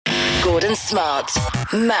Gordon Smart,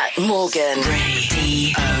 Matt Morgan.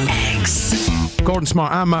 Radio X. Gordon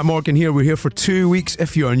Smart and Matt Morgan here. We're here for 2 weeks.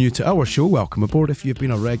 If you are new to our show, welcome aboard. If you've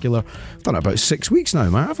been a regular, we've done it about 6 weeks now,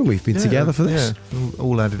 Matt, haven't we? Been together for this. Yeah,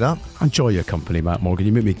 all added up. I enjoy your company, Matt Morgan.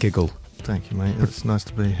 You make me giggle. Thank you, mate. It's nice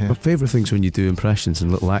to be here. My favourite thing's when you do impressions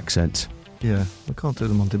and little accents. Yeah, I can't do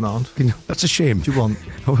them on demand. That's a shame. What do you want?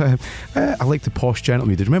 I like the posh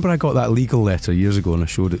gentleman. Did you remember I got that legal letter years ago and I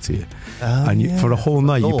showed it to you? And for a whole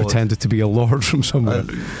night you pretended to be a lord from somewhere.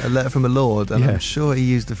 A letter from a lord, and Yeah. I'm sure he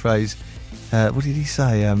used the phrase, what did he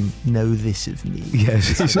say? Know this of me.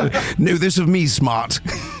 Yes, he said, know this of me, smart.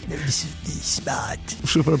 Know this of me, smart.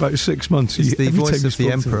 So for about 6 months. It's the every voice time you of the spoke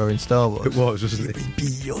to Emperor him- in Star Wars. It was, wasn't it? It will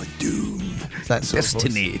be your doom. That sort of voice.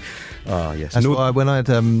 Destiny. Ah, yes. That's why when I had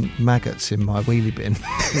maggots in my wheelie bin,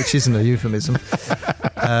 which isn't a euphemism,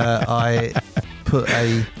 I put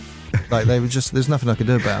they were just, there's nothing I could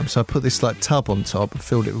do about them, so I put this tub on top and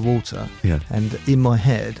filled it with water. Yeah. And in my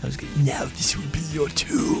head, I was going, now this will be your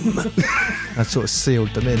tomb. I sort of sealed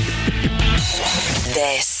them in.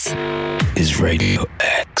 This is Radio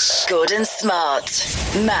X. Gordon Smart,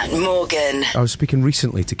 Matt Morgan. I was speaking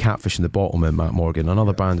recently to Catfish and the Bottlemen, Matt Morgan,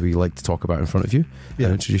 another band we like to talk about in front of you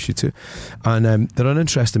and introduce you to. And they're an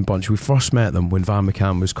interesting bunch. We first met them when Van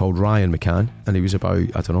McCann was called Ryan McCann, and he was about,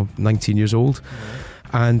 19 years old.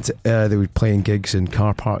 And they were playing gigs in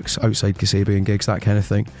car parks outside Kasabian gigs, that kind of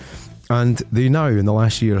thing. And they now, in the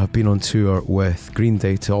last year, have been on tour with Green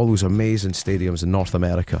Day to all those amazing stadiums in North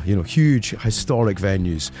America, huge historic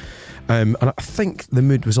venues. And I think the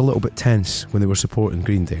mood was a little bit tense when they were supporting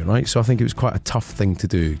Green Day, right? So I think it was quite a tough thing to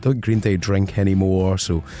do. Don't Green Day drink anymore,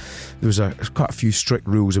 so there was quite a few strict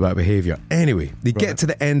rules about behaviour. Anyway, they get to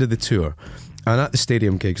the end of the tour, and at the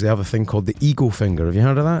stadium gigs, they have a thing called the Ego Finger. Have you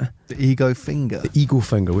heard of that? The Ego Finger? The Ego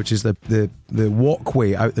Finger, which is the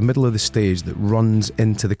walkway out the middle of the stage that runs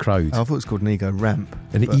into the crowd. I thought it was called an Ego Ramp.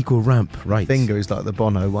 An Ego Ramp, right. Finger is like the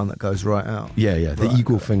Bono one that goes right out. Yeah, the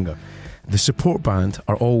Ego Finger. The support band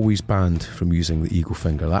are always banned from using the Ego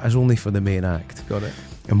Finger. That is only for the main act. Got it.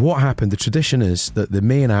 And what happened, the tradition is that the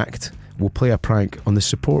main act will play a prank on the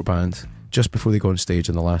support band just before they go on stage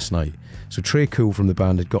on the last night. So Trey Cool from the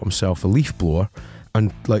band had got himself a leaf blower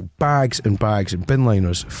and bags and bags and bin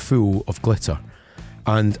liners full of glitter.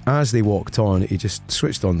 And as they walked on, he just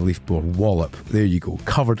switched on the leaf blower, wallop, there you go,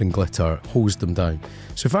 covered in glitter, hosed them down.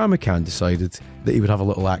 So Van McCann decided that he would have a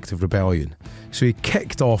little act of rebellion. So he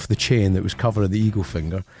kicked off the chain that was covering the Ego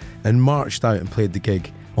Finger and marched out and played the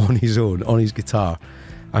gig on his own, on his guitar,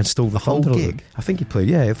 and stole the whole gig. I think he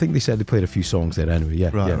played, I think they said they played a few songs there anyway,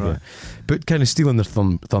 Right. But kind of stealing their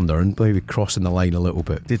thunder and maybe crossing the line a little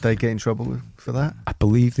bit. Did they get in trouble for that? I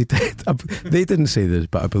believe they did. They didn't say this,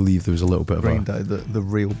 but I believe there was a little bit Green of Day, the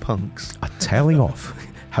real punks. a telling off.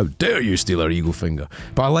 How dare you steal our Ego Finger?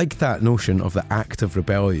 But I like that notion of the act of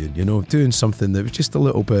rebellion, doing something that was just a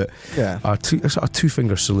little bit, a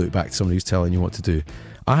two-finger salute back to somebody who's telling you what to do.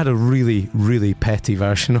 I had a really, really petty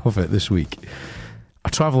version of it this week. I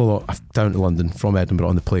travel a lot down to London from Edinburgh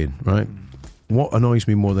on the plane, right? What annoys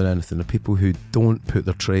me more than anything are people who don't put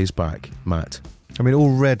their trays back, Matt. I mean,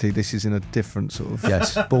 already this is in a different sort of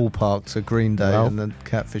ballpark to Green Day and then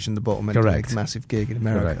Catfish and the Bottlemen. Correct. A massive gig in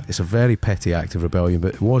America. Correct. It's a very petty act of rebellion,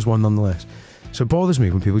 but it was one nonetheless. So it bothers me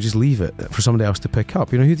when people just leave it for somebody else to pick up.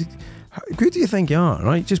 Who do you think you are,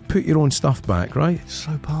 right? Just put your own stuff back, right?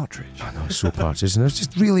 So Partridge. I know, it's so Partridge, and it's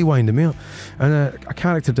just really winding me up. And a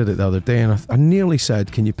character did it the other day, and I nearly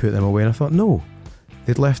said, can you put them away? And I thought, no.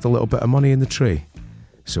 They'd left a little bit of money in the tray.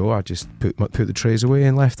 So I just put the trays away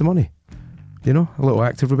and left the money. A little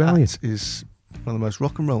act of rebellion. That is one of the most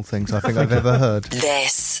rock and roll things I think I've ever heard.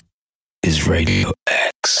 This is Radio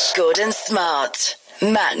X. Gordon Smart,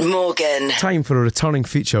 Matt Morgan. Time for a returning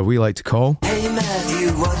feature we like to call Hey Matthew,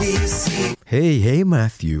 what do you see? Hey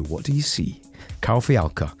Matthew, what do you see? Carl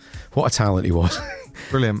Fialka. What a talent he was.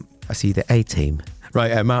 Brilliant. I see the A-team.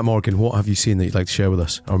 Right, Matt Morgan, what have you seen that you'd like to share with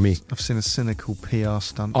us, or me? I've seen a cynical PR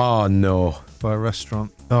stunt Oh, no. by a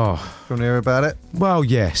restaurant. Oh. Do you want to hear about it? Well,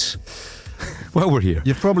 yes. Well, we're here.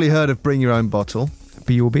 You've probably heard of Bring Your Own Bottle.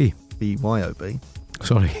 B-O-B. B-Y-O-B.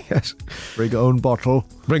 Sorry, yes. Bring Your Own Bottle.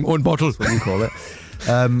 Bring own bottle. That's what you call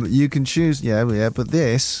it. You can choose, but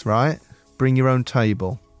this, right? Bring Your Own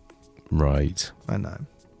Table. Right. I know.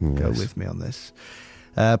 Yes. Go with me on this.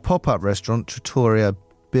 Pop-up restaurant Trattoria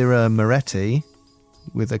Birra Moretti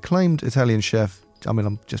with acclaimed Italian chef,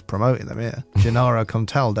 I'm just promoting them here, Gennaro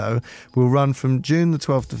Contaldo, will run from June the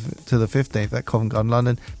 12th to the 15th at Covent Garden,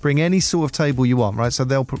 London. Bring any sort of table you want, right? So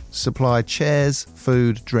they'll supply chairs,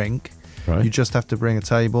 food, drink. Right. You just have to bring a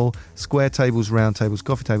table. Square tables, round tables,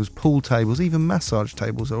 coffee tables, pool tables, even massage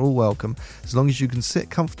tables are all welcome, as long as you can sit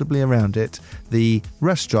comfortably around it. The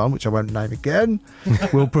restaurant, which I won't name again,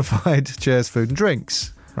 will provide chairs, food and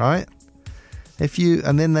drinks, right?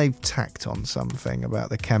 And then they've tacked on something about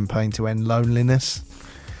the campaign to end loneliness.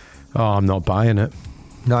 Oh, I'm not buying it.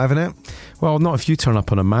 Not having it? Well, not if you turn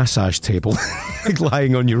up on a massage table,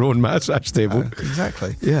 lying on your own massage table.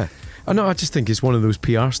 Exactly. Yeah. I just think it's one of those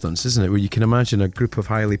PR stunts, isn't it? Where you can imagine a group of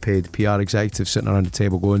highly paid PR executives sitting around a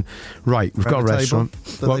table going, right, we've got a restaurant.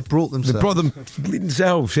 But they brought themselves. They brought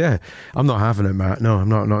themselves, yeah. I'm not having it, Matt. No, I'm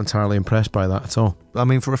not entirely impressed by that at all. I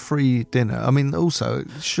mean, for a free dinner. I mean, also,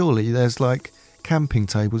 surely there's like camping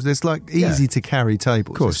tables. There's like easy to carry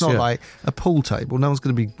tables. Course, it's not like a pool table. No one's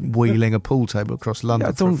going to be wheeling a pool table across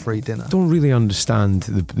London for a free dinner. I don't really understand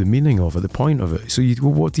the meaning of it, the point of it. So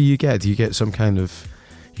what do you get? Do you get some kind of...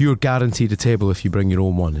 You're guaranteed a table if you bring your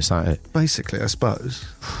own one, is that it? Basically, I suppose.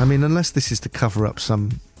 I mean, unless this is to cover up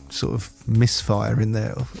some sort of misfire in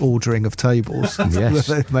their ordering of tables.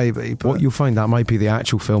 Yes. Maybe. But what you'll find, that might be the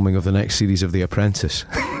actual filming of the next series of The Apprentice.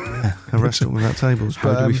 A restaurant without tables.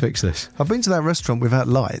 How do we fix this? I've been to that restaurant without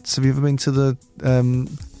lights. Have you ever been to the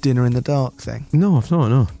dinner in the dark thing? No, I've not,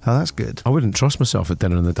 no. Oh, that's good. I wouldn't trust myself at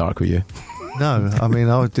dinner in the dark with you. No, I mean,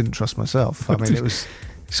 I didn't trust myself. I mean, it was...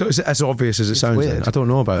 So is it as obvious as it sounds? Weird. I don't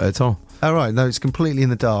know about it at all. Oh, right. No, it's completely in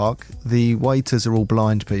the dark. The waiters are all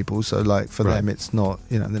blind people, so like for them, it's not,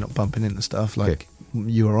 they're not bumping into stuff like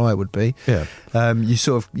you or I would be. Yeah. You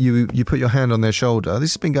sort of you put your hand on their shoulder.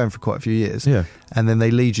 This has been going for quite a few years. Yeah. And then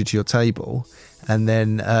they lead you to your table, and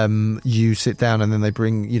then you sit down, and then they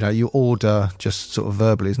bring, you order just sort of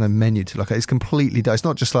verbally. There's no menu to look at. It's completely dark. It's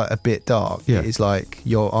not just like a bit dark. Yeah. It's like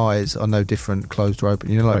your eyes are no different, closed or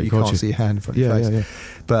open. You can't see your hand in front of your face. Yeah.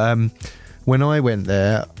 But when I went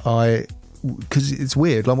there, because it's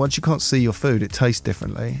weird, like once you can't see your food, it tastes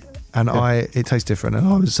differently. And it tastes different. And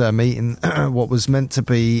I was eating what was meant to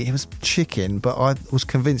be, it was chicken, but I was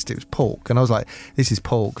convinced it was pork. And I was like, this is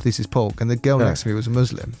pork. And the girl next to me was a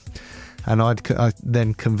Muslim. And I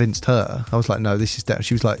then convinced her. I was like, no, this is that.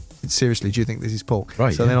 She was like, seriously, do you think this is pork?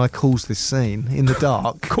 Right. So then I caused this scene in the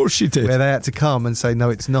dark. Of course you did. Where they had to come and say,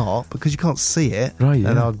 no, it's not, because you can't see it. Right.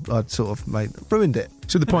 And I'd sort of ruined it.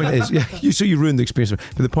 So the point is, you ruined the experience.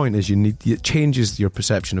 But the point is, it changes your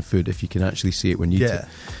perception of food if you can actually see it when you eat it.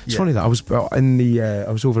 It's funny that I was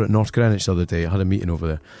I was over at North Greenwich the other day. I had a meeting over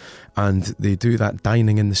there, and they do that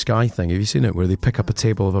dining in the sky thing. Have you seen it? Where they pick up a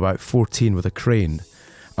table of about 14 with a crane,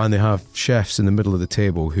 and they have chefs in the middle of the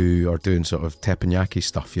table who are doing sort of teppanyaki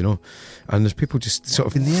stuff, and there's people just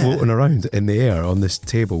sort of floating around in the air on this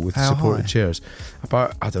table with supported chairs,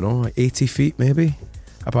 about 80 feet maybe.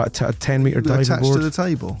 About a 10 metre diving attached board. to the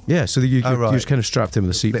table? Yeah, so you're just kind of strapped in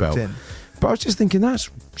with a seatbelt. But I was just thinking,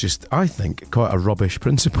 that's just, I think, quite a rubbish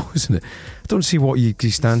principle, isn't it? I don't see what you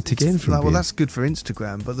stand to gain from it. Well, that's good for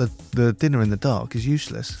Instagram, but the dinner in the dark is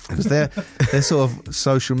useless because they're sort of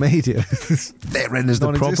social media. Therein is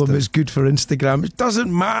the problem. It's good for Instagram. It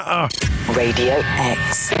doesn't matter. Radio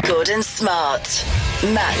X. Gordon Smart.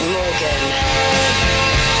 Matt Morgan.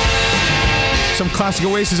 Some classic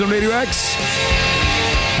Oasis on Radio X.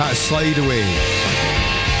 That's Slide Away.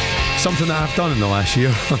 Something that I've done in the last year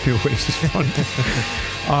on the Oasis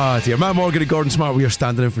front. Dear. Matt Morgan and Gordon Smart, we are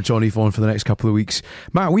standing in for Johnny Vaughan for the next couple of weeks.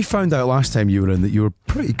 Matt, we found out last time you were in that you were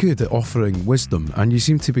pretty good at offering wisdom, and you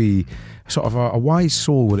seem to be sort of a wise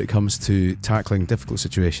soul when it comes to tackling difficult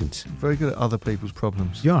situations. Very good at other people's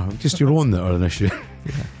problems. Yeah, just your own that are an issue.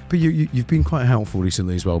 Yeah. But you've been quite helpful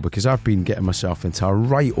recently as well, because I've been getting myself into a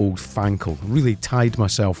right old fankle, really tied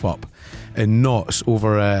myself up in knots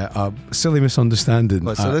over a silly misunderstanding.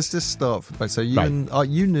 Right, so let's just start. So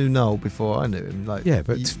you knew Noel before I knew him. Yeah,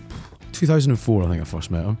 but 2004 I think I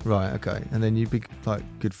first met him. Right, okay. And then you'd be like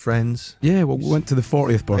good friends. Yeah, well, we went to the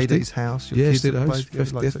 40th birthday. Stayed at his house. Yeah, stayed at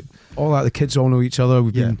his house. All that, the kids all know each other.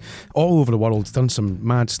 We've been all over the world, done some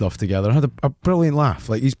mad stuff together. I had a brilliant laugh.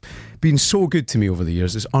 Like, he's been so good to me over the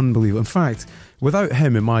years. It's unbelievable. In fact, without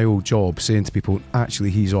him in my old job saying to people,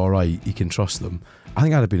 actually, he's all right, you can trust them, I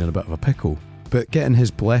think I'd have been in a bit of a pickle. But getting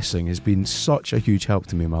his blessing has been such a huge help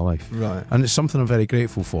to me in my life. Right. And it's something I'm very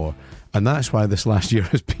grateful for. And that's why this last year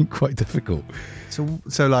has been quite difficult.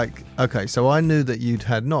 So like, okay, so I knew that you'd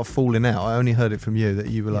had, not falling out, I only heard it from you, that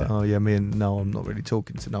you were like, oh yeah, me and Noel, I'm not really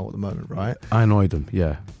talking to Noel at the moment, right? I annoyed him,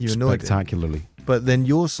 yeah. You annoyed spectacularly. him. But then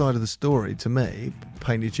your side of the story, to me,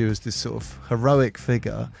 painted you as this sort of heroic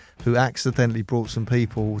figure who accidentally brought some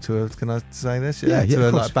people to a, can I say this? Yeah, to a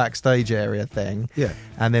of course. like backstage area thing. Yeah.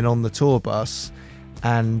 And then on the tour bus,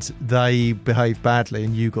 and they behaved badly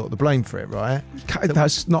and you got the blame for it, right?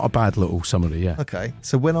 That's not a bad little summary, yeah. Okay,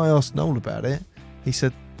 so when I asked Noel about it, he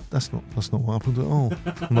said, that's not what happened at all.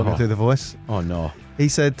 I'm not going to do the voice. Oh, no. He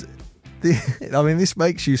said, I mean, this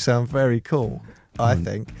makes you sound very cool, I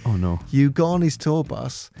think. Oh, no. You got on his tour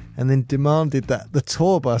bus and then demanded that the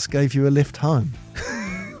tour bus gave you a lift home.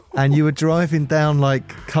 And you were driving down like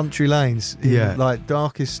country lanes in like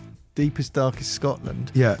deepest, darkest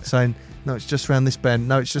Scotland. Yeah. Saying, no, it's just round this bend.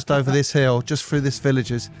 No, it's just over this hill, just through this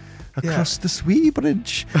villages, across the Swee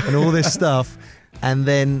Bridge, and all this stuff. And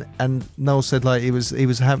Noel said like he was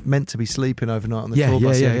meant to be sleeping overnight on the tour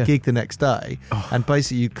bus. He had a gig the next day, and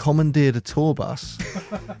basically you commandeered a tour bus,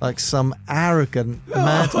 like some arrogant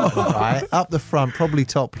madman, right, up the front, probably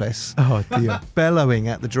topless, bellowing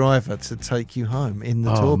at the driver to take you home in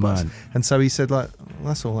the tour bus. And so he said like,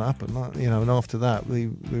 that's all that happened, like, you know. And after that,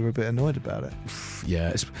 we were a bit annoyed about it.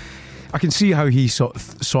 Yeah. I can see how he saw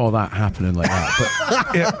that happening like that,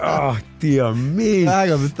 but oh dear me!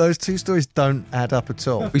 Hang on, those two stories don't add up at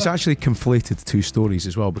all. He's actually conflated two stories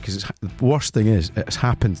as well, because the worst thing is it's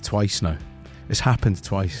happened twice now. It's happened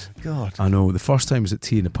twice. God, I know. The first time was at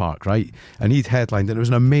Tea in the Park, right? And he'd headlined, and it was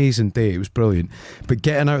an amazing day. It was brilliant. But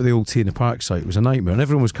getting out of the old Tea in the Park site was a nightmare, and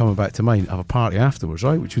everyone was coming back to mine to have a party afterwards,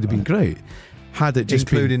 right? Which would have been great. Had it just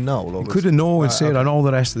including Noel, including Noel and Sarah and all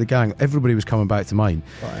the rest of the gang, everybody was coming back to mine.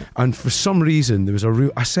 Right. And for some reason, there was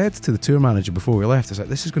I said to the tour manager before we left, I was like,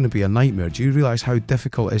 this is going to be a nightmare. Do you realise how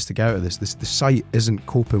difficult it is to get out of this? The site isn't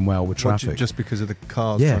coping well with traffic. Just because of the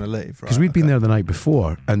cars trying to leave, right? Because we'd been there the night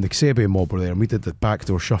before, and the Kasabian mob were there, and we did the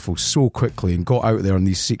backdoor shuffle so quickly and got out there on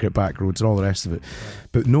these secret back roads and all the rest of it.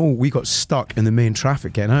 But no, we got stuck in the main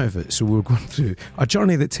traffic getting out of it. So we were going through a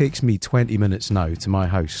journey that takes me 20 minutes now to my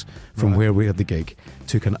house from where we had the gig.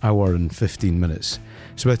 Took an hour and 15 minutes.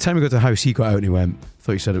 So by the time we got to the house, he got out and he went, I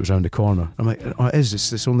thought you said it was round the corner. I'm like, oh, it is.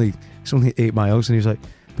 It's only 8 miles. And he was like,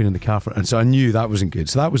 been in the car for it. And so I knew that wasn't good.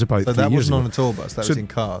 So that was about 3 years ago. That wasn't on a tour bus, that was in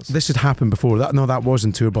cars. This had happened before. That was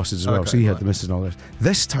in tour buses as well. Okay, So he had the missus and all this.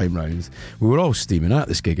 This time round, we were all steaming at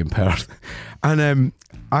this gig in Perth. And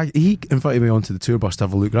he invited me onto the tour bus to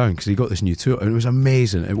have a look around because he got this new tour, and it was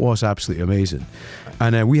amazing. It was absolutely amazing.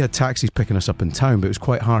 And we had taxis picking us up in town, but it was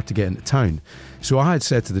quite hard to get into town. So I had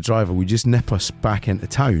said to the driver, we just nip us back into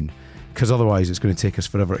town, because otherwise it's going to take us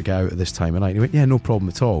forever to get out at this time of night. And he went, yeah, no problem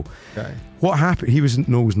at all. Okay. What happened, he was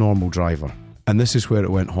Noel's normal driver, and this is where it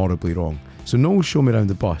went horribly wrong. So Noel showed me around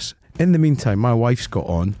the bus. In the meantime, my wife's got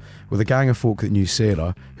on with a gang of folk that knew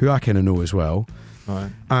Sarah, who I kind of know as well. Right.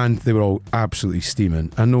 And they were all absolutely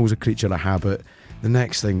steaming. And Noel's a creature of habit. The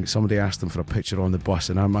next thing, somebody asked him for a picture on the bus,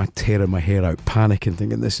 and I'm tearing my hair out, panicking,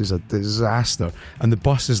 thinking this is a disaster. And the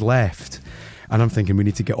bus has left. And I'm thinking we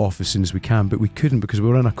need to get off as soon as we can, but we couldn't because we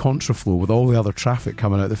were in a contraflow with all the other traffic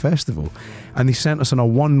coming out of the festival. And they sent us on a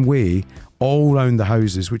one-way all round the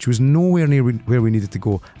houses, which was nowhere near where we needed to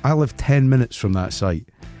go. I lived 10 minutes from that site.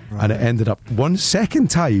 Right. And it ended up one second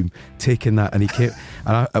time taking that, and he came.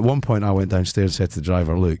 And at one point, I went downstairs and said to the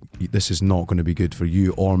driver, "Look, this is not going to be good for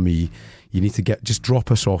you or me. You need to just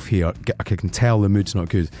drop us off here. I can tell the mood's not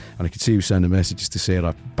good." And I could see you sending messages to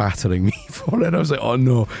Sarah, battering me for it. I was like, "Oh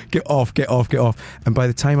no, get off, get off, get off!" And by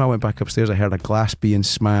the time I went back upstairs, I heard a glass being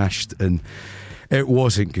smashed, and it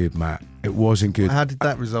wasn't good, Matt. It wasn't good. How did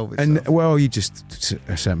that resolve itself? And well, you just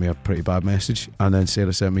sent me a pretty bad message, and then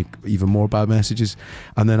Sarah sent me even more bad messages,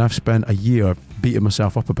 and then I've spent a year beating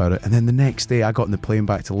myself up about it. And then the next day, I got on the plane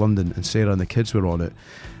back to London, and Sarah and the kids were on it,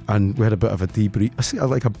 and we had a bit of a debrief. I see,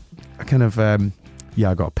 like a kind of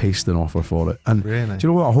I got a pasting offer for it. And really? Do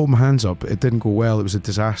you know what? I hold my hands up. It didn't go well. It was a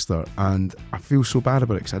disaster, and I feel so bad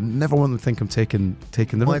about it because I never want them to think I'm taking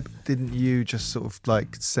the. Why didn't you just sort of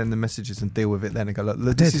like send the messages and deal with it then and go,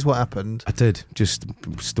 look, this is what happened? I did. Just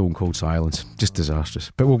stone cold silence. Just disastrous.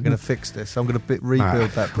 But we're going to fix this. I'm going to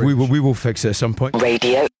rebuild that bridge. We will fix it at some point.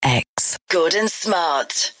 Radio X. Gordon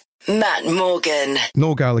Smart. Matt Morgan.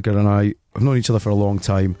 Noel Gallagher and I have known each other for a long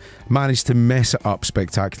time. Managed to mess it up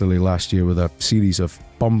spectacularly last year with a series of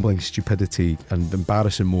bumbling stupidity and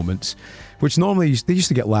embarrassing moments, which normally they used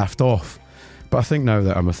to get laughed off. But I think now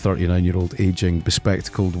that I'm a 39-year-old ageing,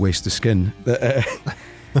 bespectacled waste of skin, that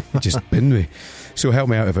it just binned me. So help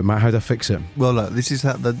me out of it, Matt. How do I fix it? Well, look, this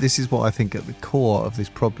is what I think at the core of this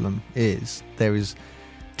problem is. There is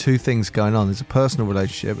two things going on. There's a personal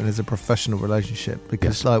relationship and there's a professional relationship,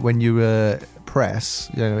 because like when you were press,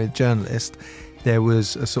 a journalist, there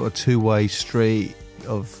was a sort of two-way street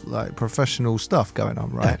of like professional stuff going on,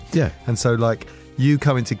 right? Yeah. And so like you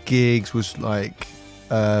coming to gigs was like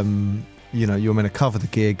you're meant to cover the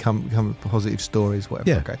gig, come with positive stories, whatever.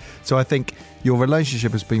 Yeah. Okay. So I think your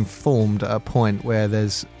relationship has been formed at a point where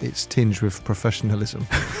it's tinged with professionalism,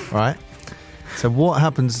 right? So what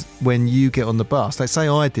happens when you get on the bus? Like, say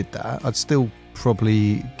I did that, I'd still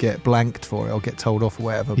probably get blanked for it or get told off or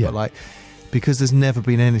whatever. Yeah. But like, because there's never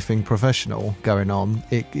been anything professional going on,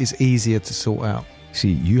 it is easier to sort out.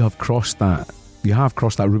 See, you have crossed that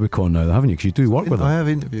Rubicon now, haven't you? Because you do work with him. I have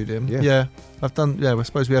interviewed him. Yeah. I've done. Yeah, I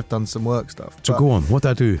suppose we have done some work stuff. So But go on. What did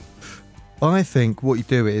I do? I think what you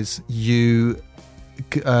do is you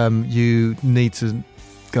need to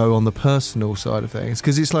go on the personal side of things,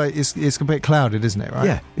 because it's like it's a bit clouded, isn't it?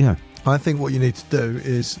 Right? Yeah. I think what you need to do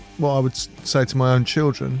is what I would say to my own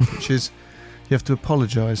children, which is you have to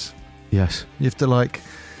apologise. Yes. You have to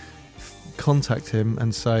contact him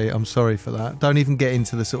and say, I'm sorry for that. Don't even get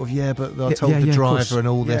into the sort of, but I told the driver and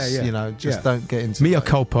all this, don't get into Mea that.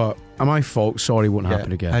 culpa, my fault, sorry, won't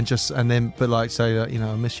happen again. And then say,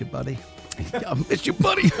 I miss you, buddy. I miss you,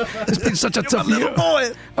 buddy. It's been such a tough year. Boy.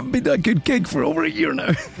 I've been a good gig for over a year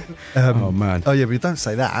now. Oh, man. Oh, yeah, but you don't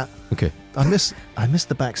say that. Okay. I miss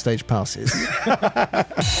the backstage passes.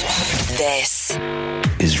 This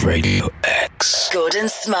is Radio X. Gordon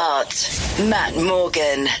Smart, Matt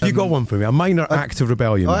Morgan. You got one for me, a minor act of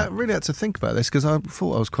rebellion. I Matt. really had to think about this because I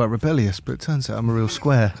thought I was quite rebellious, but it turns out I'm a real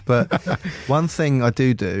square. But one thing I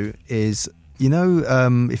do is,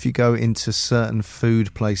 if you go into certain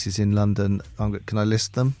food places in London, can I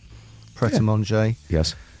list them? Pret a Manger,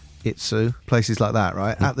 Yes. Itsu, places like that,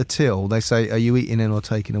 right? At the till, they say, are you eating in or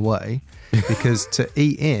taking away? Because to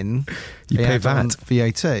eat in, You they pay add on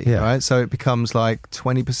VAT. VAT, Yeah. right? So it becomes like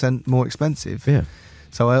 20% more expensive. Yeah.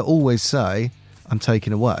 So I always say, I'm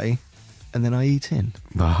taking away, and then I eat in.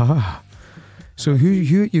 Ah. So who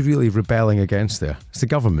are you really rebelling against there? It's the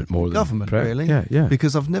government more than Government, Pret. really. Yeah.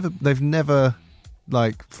 Because they've never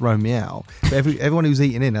thrown me out. But everyone who's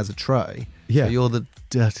eating in has a tray. Yeah. So you're the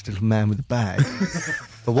dirty little man with the bag.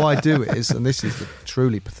 But what I do is, and this is the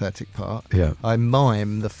truly pathetic part, Yeah. I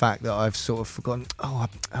mime the fact that I've sort of forgotten,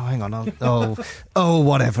 hang on,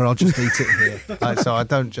 whatever, I'll just eat it here. So I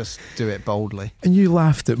don't just do it boldly. And you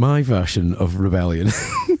laughed at my version of rebellion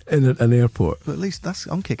in an airport. But at least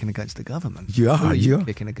I'm kicking against the government. You are, Who you are.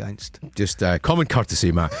 kicking against? Just common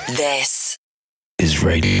courtesy, Matt. This is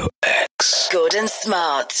Radio X. Gordon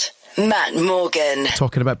Smart, Matt Morgan.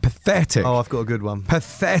 Talking about pathetic. Oh, I've got a good one.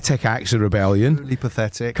 Pathetic acts of rebellion. Really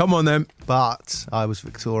pathetic. Come on then. But I was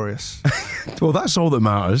victorious. Well, that's all that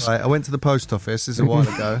matters. Right, I went to the post office. This is a while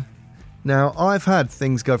ago. Now, I've had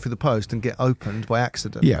things go through the post and get opened by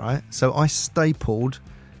accident, Yeah. right? So I stapled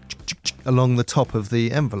along the top of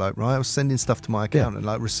the envelope, right? I was sending stuff to my accountant,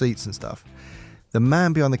 like receipts and stuff. The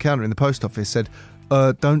man behind the counter in the post office said,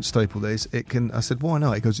 don't staple these. I said, why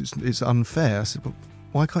not? He goes, it's unfair. I said, well,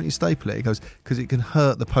 why can't you staple it? He goes, because it can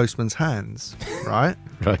hurt the postman's hands, right?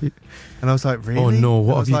 Right. And I was like, really? Oh, no, what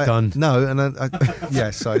And I was have you like, done? No, and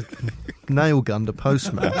yes, I nail gunned a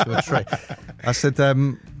postman to a tree. I said,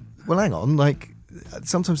 well, hang on,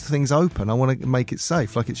 sometimes the thing's open. I want to make it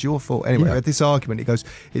safe, like it's your fault. Anyway, Yeah. we had this argument. It goes,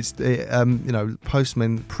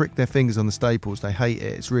 postmen prick their fingers on the staples. They hate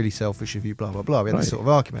it. It's really selfish of you, blah, blah, blah. We had this Right. sort of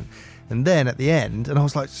argument. And then at the end, and I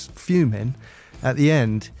was like fuming, at the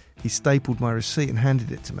end, he stapled my receipt and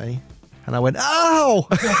handed it to me. And I went, ow!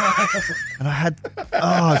 And I had,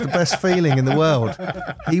 it's the best feeling in the world.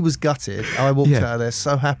 He was gutted. I walked Yeah. out of there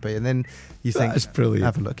so happy. And then you think, That's brilliant.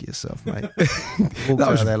 have a look at yourself, mate.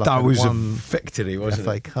 That was a victory, wasn't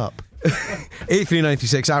FA it? Cup.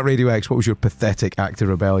 8396 at Radio X. What was your pathetic act of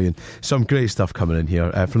rebellion? Some great stuff coming in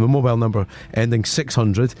here from the mobile number ending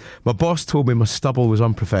 600. My boss told me my stubble was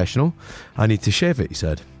unprofessional. I need to shave it, he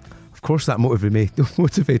said. Of course, that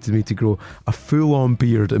motivated me to grow a full-on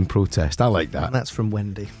beard in protest. I like that. And that's from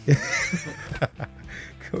Wendy.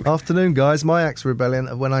 Afternoon, guys. My acts of rebellion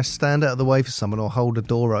are when I stand out of the way for someone or hold a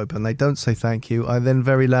door open. They don't say thank you. I then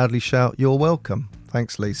very loudly shout, "You're welcome."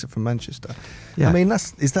 Thanks, Lisa from Manchester. Yeah. I mean,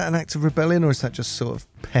 is that an act of rebellion, or is that just sort of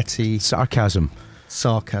petty Sarcasm.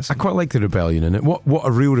 sarcasm? I quite like the rebellion in it. What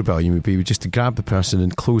a real rebellion would be just to grab the person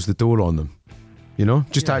and close the door on them. You know?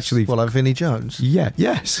 Just actually... Well, like Vinnie Jones. Yeah,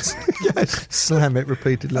 yes. Yes. Slam it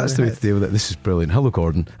repeatedly. That's the way to deal with it. This is brilliant. Hello,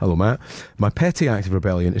 Gordon. Hello, Matt. My petty act of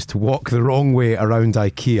rebellion is to walk the wrong way around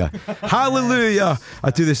IKEA. Hallelujah!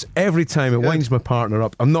 I do this every time. It winds my partner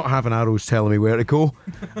up. I'm not having arrows telling me where to go.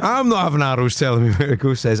 I'm not having arrows telling me where to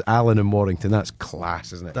go, says Alan in Warrington. That's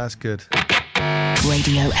class, isn't it? That's good.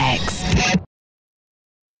 Radio X.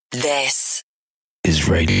 This is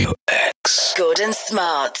Radio X. Gordon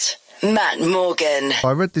Smart, Matt Morgan.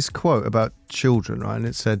 I read this quote about children, right? And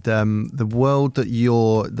it said, the world that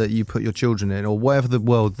you put your children in, or whatever the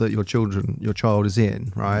world that your child is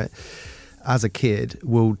in, right, as a kid,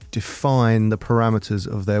 will define the parameters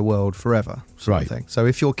of their world forever. Sort of thing. So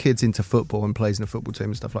if your kid's into football and plays in a football team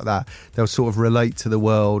and stuff like that, they'll sort of relate to the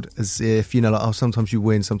world as if, you know, like, oh, sometimes you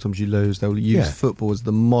win, sometimes you lose. They'll use football as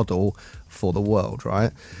the model for the world,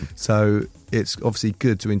 right? So it's obviously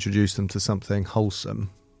good to introduce them to something wholesome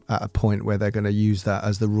at a point where they're going to use that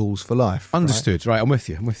as the rules for life. Understood. Right, I'm with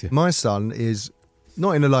you. My son is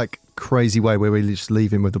not in a like crazy way where we just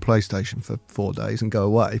leave him with the PlayStation for 4 days and go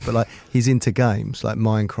away, but like he's into games like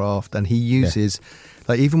Minecraft, and he uses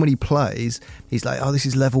like, even when he plays, he's like, oh, this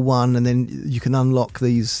is level 1, and then you can unlock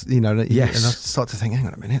these, you know. Yes. And I start to think, hang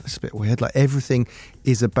on a minute, that's a bit weird. Like everything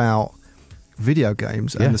is about video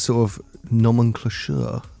games and the sort of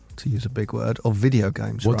nomenclature, to use a big word, of video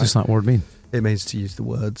games. What does that word mean? It means to use the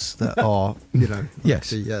words that are, you know,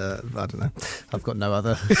 yes. I don't know. I've got no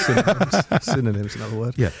other synonyms, in other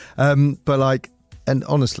words. Yeah. But like, and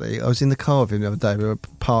honestly, I was in the car with him the other day. We were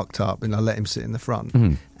parked up, and I let him sit in the front,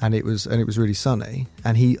 and it was really sunny.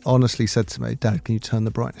 And he honestly said to me, "Dad, can you turn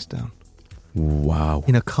the brightness down?" Wow.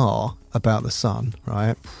 In a car about the sun,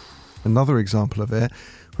 right? Another example of it.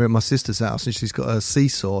 We're at my sister's house, and she's got a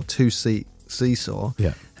seesaw, 2-seat seesaw.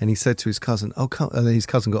 Yeah. And he said to his cousin, and then his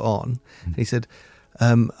cousin got on, and he said,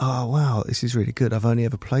 oh, wow, this is really good. I've only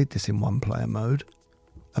ever played this in one-player mode.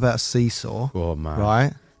 About a seesaw. Oh, man.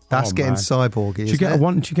 Right? That's getting man. cyborgy, Do you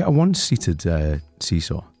get a one-seated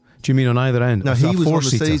seesaw? Do you mean on either end? No, he was on the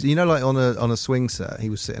seater? seesaw. You know, like on a swing set, he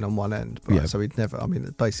was sitting on one end. Right? Yeah. So he'd never, I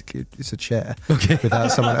mean, basically it's a chair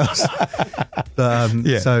without someone else.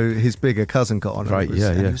 So his bigger cousin got on. Right,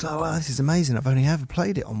 and he was like, wow, this is amazing. I've only ever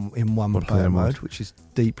played it in one-player mode, which is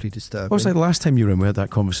deeply disturbing. What was like the last time you were in, we had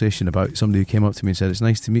that conversation about somebody who came up to me and said, it's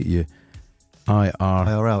nice to meet you.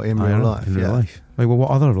 IRL, in real life. In real life. Like, well,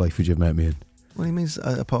 what other life would you have met me in? What he means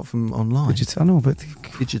apart from online? I know, but...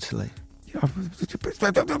 Digitally. Yeah,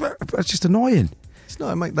 it's just annoying. It's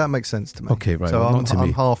not. That makes sense to me. Okay, right. So well,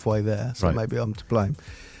 I'm halfway there, so maybe I'm to blame.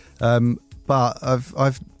 But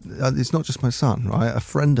it's not just my son, right? A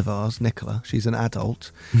friend of ours, Nicola, she's an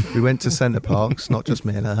adult. We went to Centre Parks, not just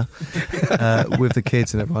me and her, with the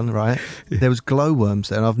kids and everyone, right? There was glowworms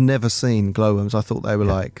there, and I've never seen glowworms. I thought they were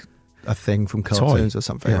like a thing from cartoons or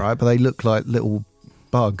something, right? But they look like little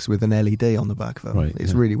bugs with an LED on the back of them. Right,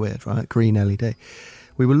 it's really weird, right? Green LED.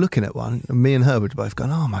 We were looking at one, and me and her were both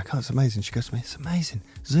going, oh my God, it's amazing. She goes to me, it's amazing.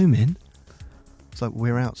 Zoom in. It's like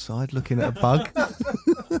we're outside looking at a bug.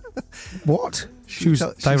 What? She was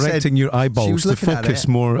directing your eyeballs to focus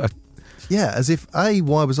more. Yeah, as if A,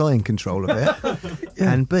 why was I in control of it?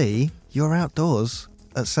 And B, you're outdoors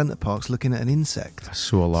at Centre Parks looking at an insect. That's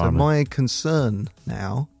so alarming. So my concern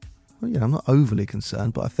now, well, I'm not overly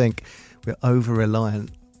concerned, but I think we're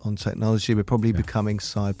over-reliant on technology. We're probably becoming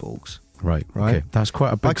cyborgs. Right. Okay. That's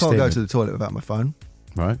quite a big statement. I can't go to the toilet without my phone.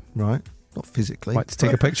 Right. Not physically. Like to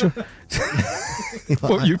take a picture?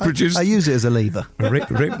 What you produced? I use it as a lever.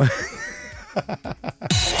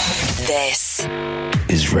 This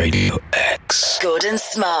is Radio X. Good and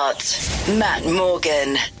Smart. Matt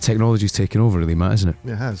Morgan. Technology's taken over, really, Matt, isn't it?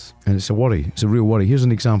 It has. And it's a worry. It's a real worry. Here's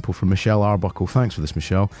an example from Michelle Arbuckle. Thanks for this,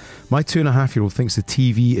 Michelle. My 2.5-year-old thinks the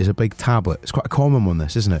TV is a big tablet. It's quite a common one,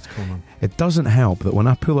 this, isn't it? It's common. It doesn't help that when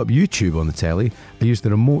I pull up YouTube on the telly, I use the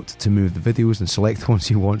remote to move the videos and select the ones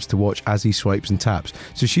he wants to watch as he swipes and taps.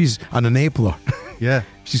 So she's an enabler. Yeah.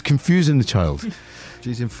 She's confusing the child.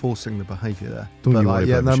 She's enforcing the behaviour there. Don't you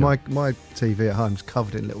worry about it, my TV at home's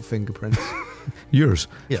covered in little fingerprints. Yours?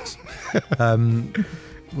 Yes.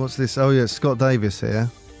 What's this? Oh, yeah, Scott Davis here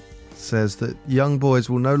says that young boys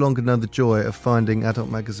will no longer know the joy of finding adult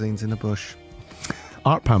magazines in a bush.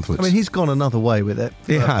 Art pamphlets. I mean, he's gone another way with it.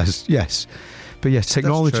 He has, yes. But yes,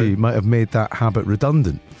 technology might have made that habit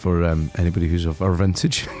redundant for anybody who's of our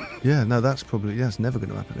vintage. Yeah, no, that's probably, it's never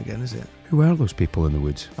going to happen again, is it? Who are those people in the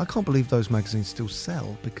woods? I can't believe those magazines still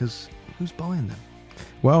sell, because who's buying them?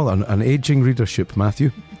 Well, an ageing readership,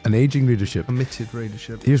 Matthew. An ageing readership. Committed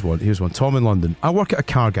readership. Here's one. Tom in London. I work at a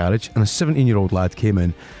car garage, and a 17-year-old lad came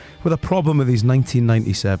in with a problem with his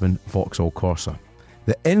 1997 Vauxhall Corsa.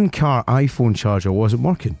 The in-car iPhone charger wasn't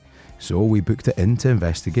working, so we booked it in to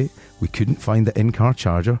investigate. We couldn't find the in-car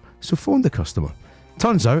charger, so phoned the customer.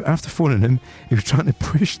 Turns out, after phoning him, he was trying to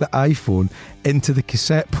push the iPhone into the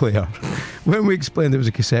cassette player. When we explained it was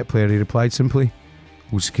a cassette player, he replied simply,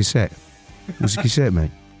 "What's a cassette? What's a cassette, mate?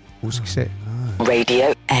 What's a cassette?"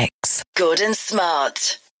 Radio X. Good and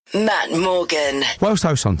Smart. Matt Morgan. Whilst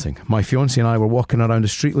house hunting, my fiancée and I were walking around the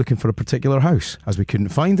street looking for a particular house. As we couldn't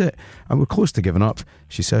find it and we're close to giving up,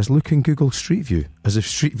 she says, look in Google Street View, as if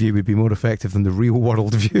Street View would be more effective than the real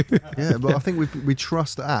world view. Yeah, but I think we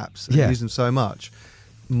trust apps and Yeah. use them so much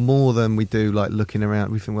more than we do like looking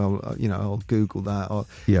around. We think, well, I'll Google that. Or,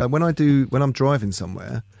 Yeah. like when I'm driving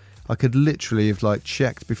somewhere, I could literally have like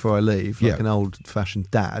checked before I leave, like Yeah. an old-fashioned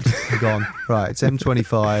dad, and gone, right, it's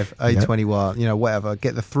M25, A21, whatever.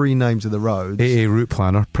 Get the 3 names of the roads. AA route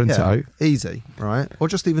planner, print it out. Easy, right? Or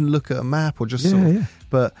just even look at a map, or just Yeah.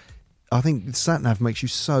 But I think SatNav makes you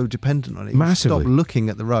so dependent on it. Massively. Stop looking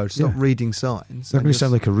at the road. Stop Yeah. reading signs. I'm and going to just-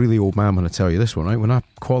 sound like a really old man when I tell you this one, right? When I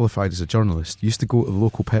qualified as a journalist, I used to go to the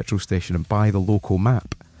local petrol station and buy the local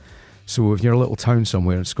map. So if you're a little town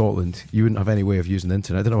somewhere in Scotland, you wouldn't have any way of using the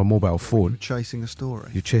internet. I didn't have a mobile phone. chasing a story.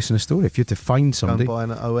 You're chasing a story. If you had to find Go somebody, and buy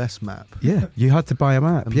an OS map. yeah, you had to buy a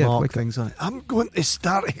map. And Yeah, mark like things on it. I'm going to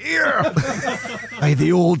start here. By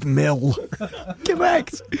the old mill.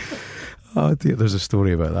 correct. Oh dear, there's a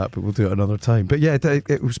story about that, but we'll do it another time. But yeah,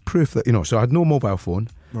 it was proof that so I had no mobile phone,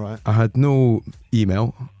 Right. I had no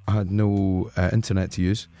email, I had no internet to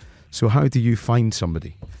use. So how do you find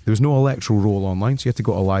somebody? There was no electoral roll online, so you had to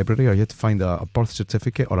go to a library, or you had to find a birth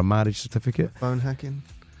certificate or a marriage certificate. Phone hacking.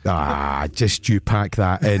 Just you pack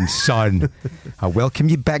that in, son. I welcome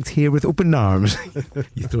you back here with open arms.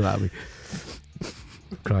 You throw that at me.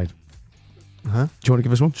 Cried. Huh? Do you want to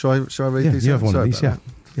give us one? Shall I read Yeah, these? you out? have one of Sorry these, about yeah. that.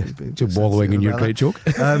 You've been Just wallowing in your sensitive great joke.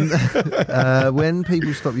 about that. When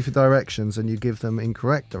people stop you for directions and you give them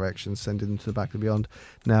incorrect directions, sending them to the back of beyond.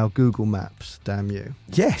 Now Google Maps, damn you.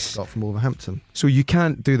 Yes. Scott from Wolverhampton. So you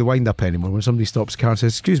can't do the wind up anymore when somebody stops a car and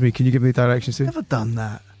says, excuse me, can you give me directions to? Never done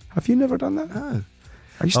that. Have you never done that? No.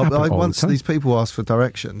 I used to happen all Once the time. these people asked for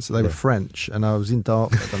directions. They were Yeah. French, and I was in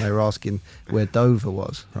Dartford, and they were asking where Dover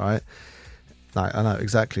was. Right? No, I know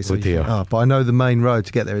exactly. So Oh, dear. but I know the main road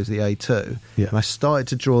to get there is the A2. Yeah. And I started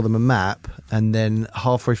to draw them a map, and then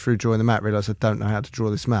halfway through drawing the map, realised I don't know how to draw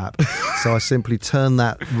this map. So I simply turned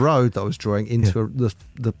that road that I was drawing into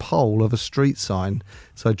the pole of a street sign.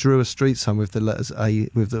 So I drew a street sign with the letters A,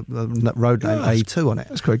 with the road name A2 on it.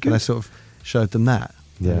 that's quite good. And I sort of showed them that.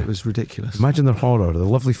 Yeah. And it was ridiculous. Imagine their horror, the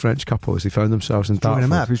lovely French couple as they found themselves in Drawing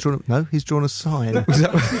Dartford. a map. He's drawn a sign.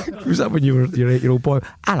 Was that when you were your 8-year-old boy?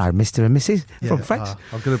 Hello, Mr. and Mrs. from France.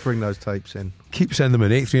 I'm going to bring those tapes in. Keep sending them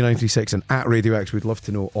in 83936 and at Radio X. We'd love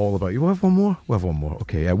to know all about you. We'll have one more. We'll have one more.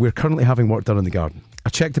 Okay. We're currently having work done in the garden. I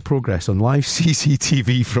checked the progress on live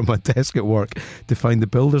CCTV from my desk at work to find the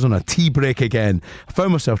builders on a tea break again. I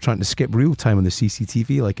found myself trying to skip real time on the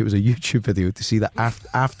CCTV like it was a YouTube video to see that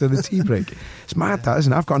after the tea break. It's mad, that,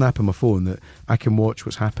 isn't it? I've got an app on my phone that I can watch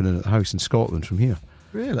what's happening at the house in Scotland from here.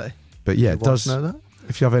 Really? But yeah, You it want does. to know that?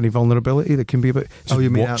 If you have any vulnerability that can be about. Oh, you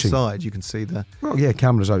mean watching. outside? You can see the. Well, yeah,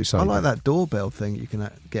 cameras outside. I like that doorbell thing you can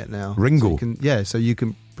get now. Ringo. So you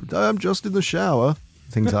can. I'm just in the shower.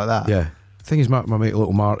 Things like that. Yeah. The thing is, my mate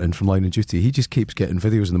Little Martin from Line of Duty, he just keeps getting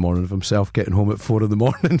videos in the morning of himself getting home at 4 in the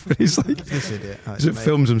morning. But he's like, This idiot. Oh, he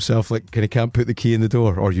films himself like, he can't put the key in the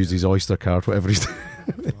door or use his Oyster card, whatever he's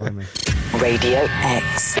doing. Radio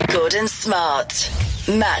X. Good and smart.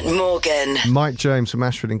 Matt Morgan. Mike James from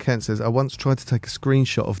Ashford in Kent says, I once tried to take a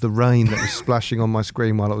screenshot of the rain that was splashing on my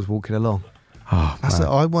screen while I was walking along. Oh, man.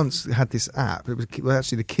 I once had this app. It was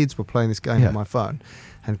actually the kids were playing this game Yeah. on my phone,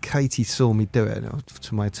 and Katie saw me do it. And it was,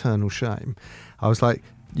 to my eternal shame, I was like,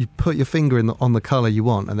 "You put your finger on the colour you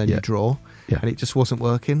want, and then Yeah. you draw." Yeah. And it just wasn't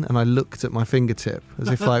working. And I looked at my fingertip as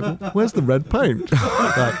if like, "Where's the red paint?"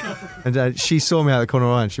 And she saw me out of the corner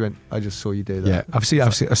of her eye, and she went, "I just saw you do that." Yeah, I've seen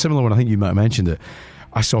a similar one. I think you might have mentioned it.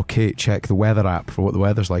 I saw Kate check the weather app for what the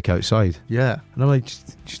weather's like outside. Yeah. And I'm like,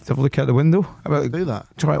 just have a look out the window. Do that.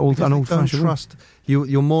 Try an old Don't fashioned trust.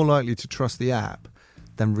 You're more likely to trust the app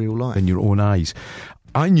than real life. in your own eyes.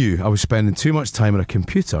 I knew I was spending too much time on a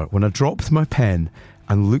computer when I dropped my pen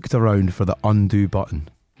and looked around for the undo button.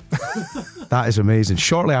 That is amazing.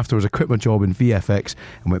 Shortly afterwards, I quit my job in VFX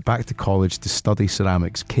and went back to college to study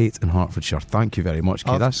ceramics. Kate in Hertfordshire. Thank you very much,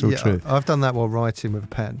 Kate. That's so true. I've done that while writing with a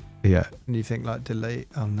pen. Yeah. And you think like delete.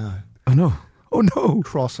 Oh no. Oh no. Oh no.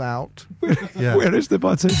 Cross out. Where is the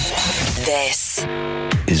button? This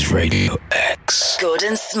is Radio X. Good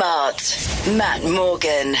and smart. Matt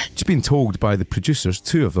Morgan. Just been told by the producers,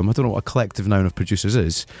 2 of them, I don't know what a collective noun of producers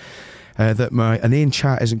is, that my inane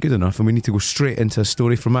chat isn't good enough and we need to go straight into a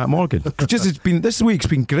story from Matt Morgan. This week's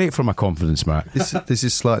been great for my confidence, Matt. This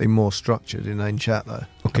is slightly more structured in inane chat though.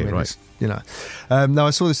 Okay, right. it's, now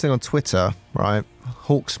I saw this thing on Twitter, right?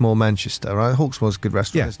 Hawksmoor, Manchester, right? Hawksmoor's a good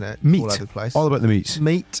restaurant, isn't it? Meat. All over the place. All about the meats.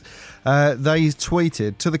 Meat. They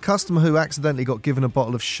tweeted, to the customer who accidentally got given a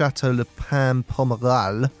bottle of Chateau Le Pin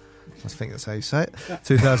Pomerol, I think that's how you say it.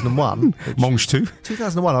 2001. Monge too.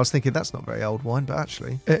 2001, I was thinking that's not very old wine, but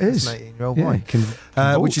actually It is. It's an 18-year-old Yeah, wine. can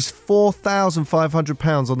Which is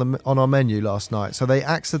 £4,500 on our menu last night. So they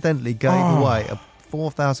accidentally gave away a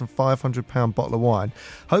 £4,500 bottle of wine.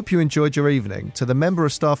 Hope you enjoyed your evening. To the member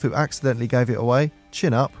of staff who accidentally gave it away,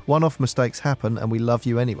 chin up. One-off mistakes happen and we love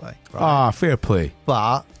you anyway. Right? fair play.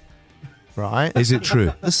 But, right, Is it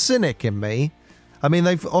true? the cynic in me, I mean,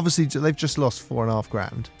 they've just lost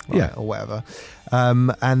 $4,500, right, Yeah. or whatever,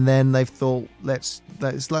 and then they've thought that's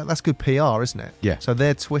good PR, isn't it? Yeah. So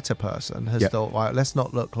their Twitter person has Yeah. thought, right, let's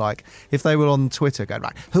not look like if they were on Twitter going,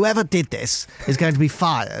 right, whoever did this is going to be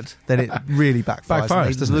fired, then it really backfires. Backfires,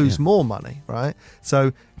 and they doesn't it? lose Yeah. more money, right?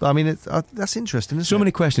 So, I mean, that's interesting. Isn't So it? many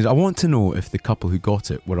questions. I want to know if the couple who got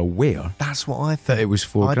it were aware That's what I that think. it was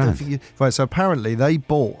I don't £4,000. think right. So apparently they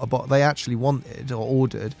bought a bottle. They actually wanted or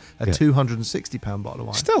ordered a Yeah. £260 bottle of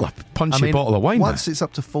wine. Still a punchy bottle of wine. Once it's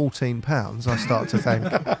up to £14, I start to think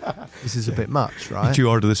this is a bit much, right? Did you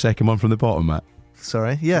order the second one from the bottom, Matt?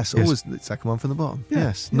 Sorry, yes, Yes. always the second one from the bottom. Yeah,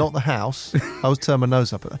 Yes, not the house. I always turn my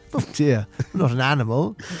nose up at that. Oh dear, I'm not an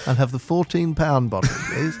animal. I'll have the £14 bottle,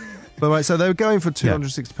 please. But right, so they were going for a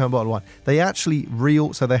 £260 bottle of wine. They actually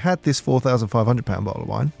so they had this £4,500 bottle of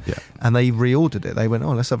wine, Yeah. and they reordered it. They went,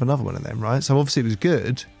 oh, let's have another one of them, right? So obviously it was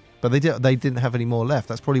good, but they didn't have any more left.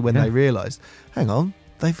 That's probably when Yeah. they realised, hang on,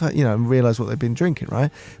 they've realised what they've been drinking, right?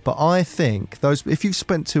 But I think if you've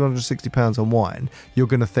spent £260 on wine, you're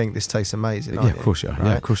going to think this tastes amazing. Yeah, aren't of course you are. Right?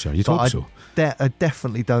 Yeah, of course you are. You'd But hope so. I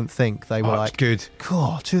definitely don't think they were Oh, like, it's good.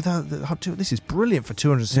 God, this is brilliant for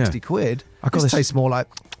 260 Yeah. quid. I got This this- tastes more like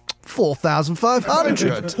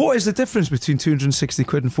 4,500. What is the difference between 260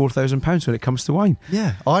 quid and £4,000 when it comes to wine?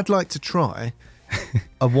 Yeah, I'd like to try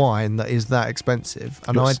a wine that is that expensive,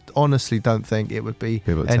 and Yes. I honestly don't think it would be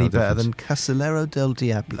Be able to tell any the better difference. than Casillero del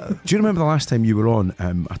Diablo. Do you remember the last time you were on?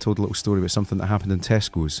 I told a little story about something that happened in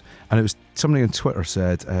Tesco's, and it was somebody on Twitter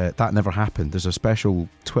said that never happened. There's a special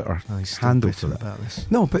Twitter handle for that. about this.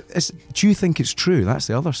 No, but do you think it's true? That's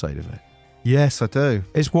the other side of it. Yes, I do.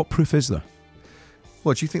 What proof is there?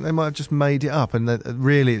 What, do you think they might have just made it up, and that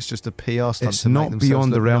really it's just a PR stunt? It's to make not themselves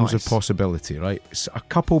beyond the look realms nice? of possibility, right? So a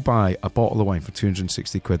couple buy a bottle of wine for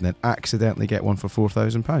 260 quid and then accidentally get one for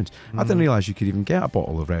 £4,000. I didn't realise you could even get a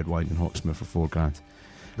bottle of red wine in Hawksmoor for £4,000.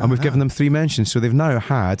 And we've given them 3 mentions, so they've now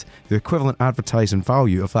had the equivalent advertising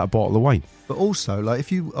value of that bottle of wine. But also, like,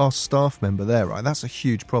 if you are a staff member there, right, that's a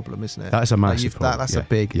huge problem, isn't it? That's a massive problem, That's yeah, a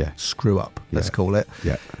big yeah. screw up, let's Yeah. call it.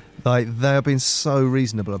 Yeah. Like, they have been so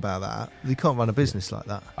reasonable about that. You can't run a business like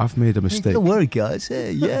that. I've made a Hey, mistake. don't worry, guys.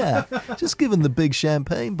 Hey, yeah. Just give them the big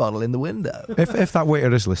champagne bottle in the window. If that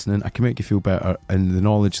waiter is listening, I can make you feel better in the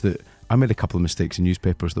knowledge that I made a couple of mistakes in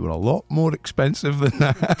newspapers that were a lot more expensive than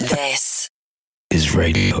that. This is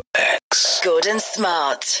Radio X. Good and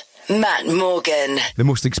Smart. Matt Morgan. The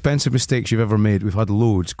most expensive mistakes you've ever made. We've had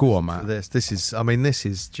loads. Go on, Matt. This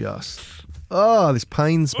is just... Oh, this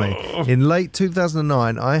pains me. In late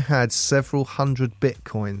 2009, I had several hundred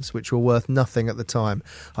bitcoins, which were worth nothing at the time.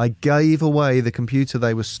 I gave away the computer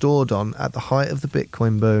they were stored on at the height of the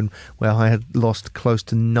Bitcoin boom, where I had lost close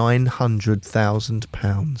to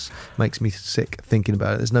 £900,000. Makes me sick thinking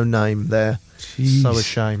about it. There's no name there. Jeez. So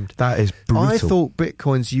ashamed. That is brutal. I thought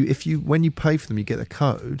bitcoins, when you pay for them, you get the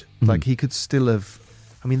code. Like, he could still have.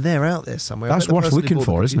 I mean, they're out there somewhere. I That's bet the worth person who looking bought the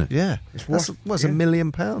for, isn't computer- it? Yeah, It's that's worth- what's £1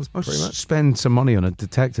 million, pretty much. Spend some money on a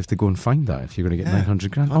detective to go and find that if you're going to get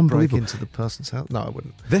 900 grand. I'd break Unbelievable. into the person's house. No, I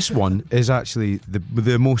wouldn't. This one is actually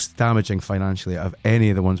the most damaging financially out of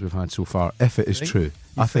any of the ones we've had so far, if it is Think? true.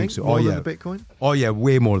 You I think so. More Oh, than yeah. the Bitcoin? Oh, yeah,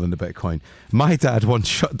 way more than the Bitcoin. My dad once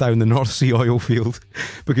shut down the North Sea oil field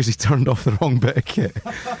because he turned off the wrong bit of kit.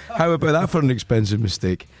 How about that for an expensive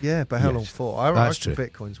mistake? Yeah, but how Yes. long for? I That's reckon true.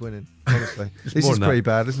 Bitcoin's winning, honestly. This more is than pretty that.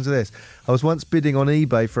 bad. Listen to this. I was once bidding on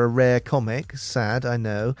eBay for a rare comic. Sad, I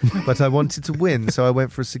know. But I wanted to win, so I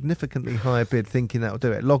went for a significantly higher bid thinking that would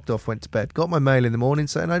do it. Logged off, went to bed. Got my mail in the morning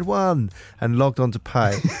saying I'd won. And logged on to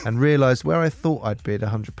pay. And realised where I thought I'd bid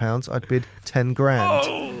 £100, I'd bid 10 grand.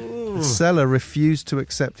 The seller refused to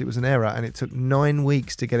accept it was an error, and it took 9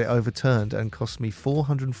 weeks to get it overturned and cost me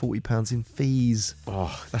 £440 in fees.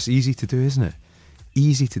 Oh, that's easy to do, isn't it?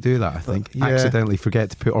 Easy to do that, I think. yeah. Accidentally forget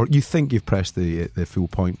to put, or you think you've pressed the full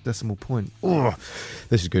point. Decimal point. Oh,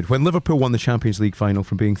 this is good. When Liverpool won the Champions League final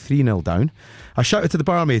from being 3-0 down, I shouted to the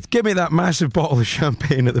barmaid, "Give me that massive bottle of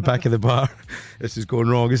champagne at the back of the bar." This is going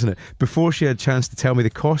wrong, isn't it? Before she had a chance to tell me the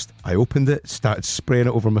cost, I opened it, started spraying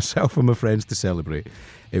it over myself and my friends to celebrate.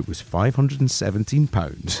 It was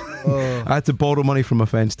 £517. I had to borrow money from my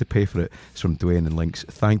friends to pay for it. It's from Dwayne and Links.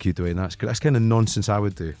 Thank you, Dwayne. That's good. That's kind of nonsense I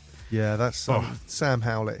would do. Yeah, that's Sam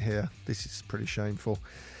Howlett here. This is pretty shameful.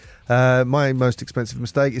 My most expensive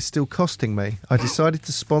mistake is still costing me. I decided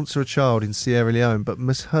to sponsor a child in Sierra Leone, but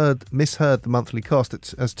misheard the monthly cost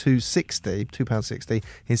as £2.60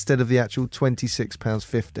 instead of the actual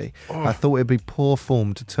 £26.50. I thought it'd be poor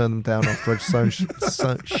form to turn them down after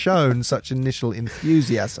I'd shown such initial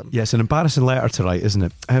enthusiasm. Yeah, it's an embarrassing letter to write, isn't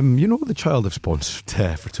it? You know what the child have sponsored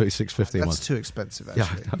for £26.50 a month? That's too expensive,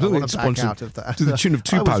 actually. Yeah, I want to back sponsored out of that. to the tune of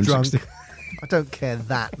I was drunk. £2.60. I don't care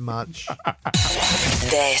that much.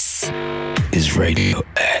 This is Radio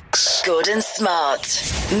X. Gordon Smart,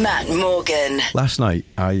 Matt Morgan. Last night,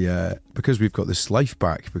 I because we've got this life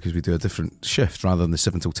back, because we do a different shift rather than the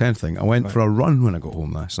 7 till 10 thing, I went for a run when I got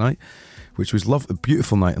home last night, which was lovely, a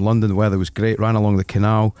beautiful night in London. The weather was great. Ran along the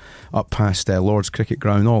canal, up past Lord's Cricket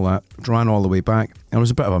Ground, all that. Ran all the way back. And it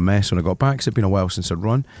was a bit of a mess when I got back, because it'd been a while since I'd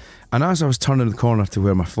run. And as I was turning the corner to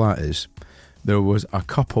where my flat is, there was a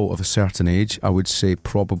couple of a certain age, I would say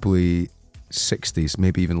probably 60s,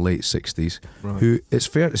 maybe even late 60s, who, it's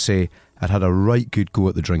fair to say, had a right good go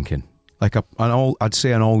at the drinking. Like I'd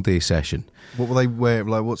say an all-day session. What were they wearing?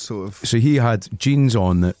 Like what sort of? So he had jeans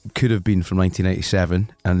on that could have been from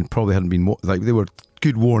 1987 and probably hadn't been, like they were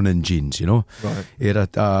good worn-in jeans, you know. Right. He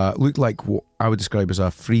had looked like what I would describe as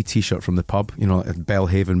a free T-shirt from the pub, you know, like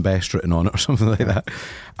Belhaven Best written on it or something like that.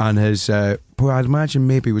 And his, well, I'd imagine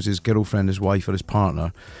maybe it was his girlfriend, his wife, or his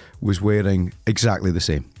partner was wearing exactly the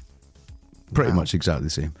same, pretty much exactly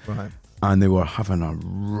the same. Right. And they were having a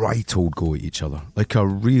right old go at each other, like a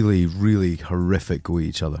really, really horrific go at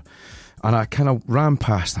each other. And I kind of ran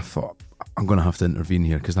past. I thought, I'm going to have to intervene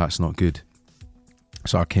here because that's not good.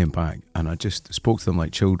 So I came back and I just spoke to them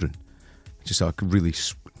like children. Just I could really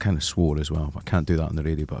kind of swore as well. I can't do that on the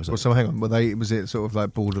radio. But I was like, so hang on, was it sort of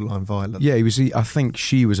like borderline violent? Yeah, I think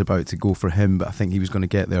she was about to go for him, but I think he was going to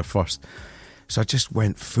get there first. So I just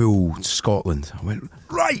went full Scotland. I went,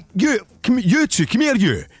 right, you two, come here,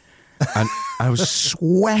 you. And I was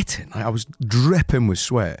sweating. I was dripping with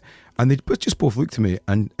sweat. And they just both looked at me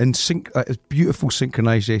and in beautiful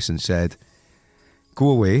synchronisation said, go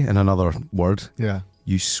away, in another word. Yeah.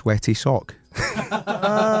 You sweaty sock.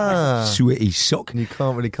 Sweaty sock. And you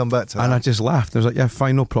can't really come back to that. And I just laughed. I was like, yeah,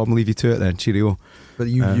 fine, no problem, leave you to it then, cheerio. But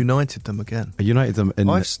you united them again. I united them in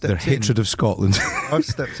their hatred of Scotland. I've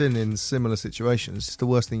stepped in similar situations. It's the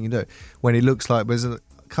worst thing you can do. When it looks like there's a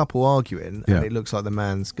couple arguing and it looks like the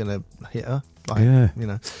man's going to hit her. Like, you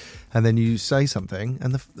know, and then you say something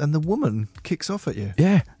and the woman kicks off at you.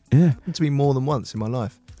 Yeah. Happened to me more than once in my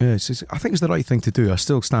life. Yeah, I think it's the right thing to do. I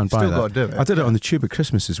still stand by that. Still got to do it. I did it on the tube at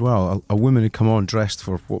Christmas as well. A woman had come on dressed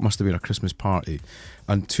for what must have been a Christmas party,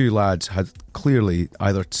 and two lads had clearly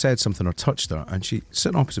either said something or touched her, and she,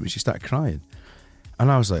 sitting opposite me, she started crying.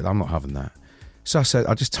 And I was like, I'm not having that. So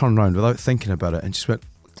I just turned around without thinking about it and just went,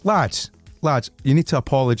 lads, you need to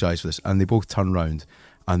apologise for this. And they both turned round.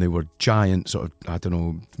 And they were giant, sort of, I don't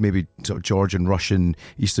know, maybe sort of Georgian, Russian,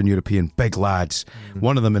 Eastern European, big lads.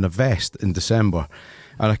 One of them in a vest in December.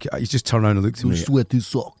 And he just turned around and looked at me. Sweaty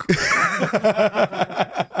sock.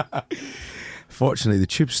 Fortunately, the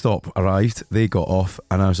tube stop arrived. They got off.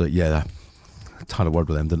 And I was like, yeah, I had a word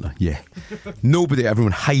with them, didn't I? Yeah. Nobody,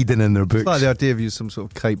 everyone hiding in their books. It's like the idea of you some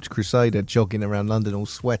sort of caped crusader jogging around London all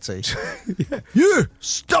sweaty. You,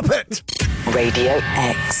 stop it! Radio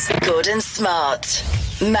X. Gordon Smart,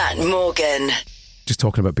 Matt Morgan. Just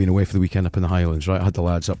talking about being away for the weekend up in the Highlands, right? I had the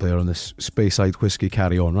lads up there on this Speyside whiskey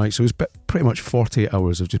carry on, right? So it was pretty much 48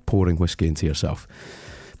 hours of just pouring whiskey into yourself.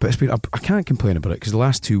 But it's been, I can't complain about it because the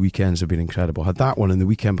last 2 weekends have been incredible. I had that one and the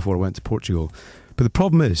weekend before I went to Portugal. But the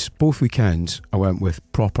problem is, both weekends I went with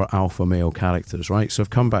proper alpha male characters, right? So I've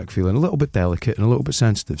come back feeling a little bit delicate and a little bit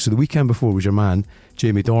sensitive. So the weekend before was your man,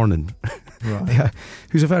 Jamie Dornan, right.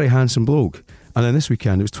 Who's a very handsome bloke. And then this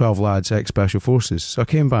weekend it was 12 lads, ex-Special Forces. So I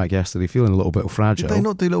came back yesterday feeling a little bit fragile. Did they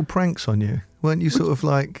not do little pranks on you? Weren't you sort of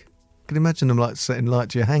like... Can you imagine them like setting light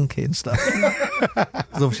to your hanky and stuff? Because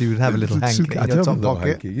obviously you would have a little hanky in your top pocket.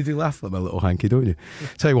 Hanky. You do laugh at my little hanky, don't you?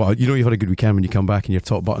 Tell you what, you know you've had a good weekend when you come back and your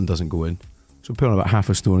top button doesn't go in. So put on about half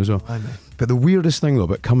a stone as well. I know. But the weirdest thing though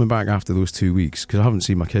about coming back after those 2 weeks, because I haven't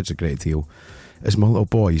seen my kids a great deal, is my little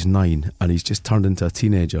boy, he's 9 and he's just turned into a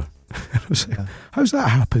teenager. I was like, how's that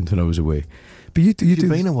happened when I was away? But you've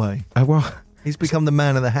been away. Well, he's become the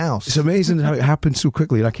man of the house. It's amazing how it happened so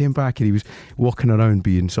quickly. And I came back and he was walking around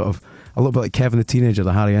being sort of a little bit like Kevin the Teenager,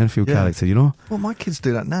 the Harry Enfield character, you know? Well, my kids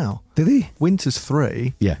do that now. Do they? Winter's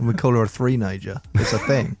 3, and we call her a 3-nager. It's a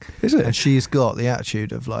thing. Is it? And she's got the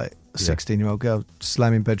attitude of like a 16-year-old girl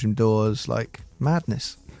slamming bedroom doors, like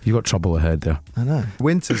madness. You got trouble ahead there. I know.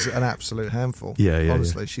 Winter's an absolute handful. Yeah.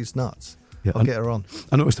 Honestly, she's nuts. Yeah, I'll get her on.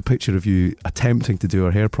 I noticed a picture of you attempting to do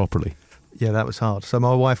her hair properly. Yeah, that was hard. So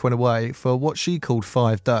my wife went away for what she called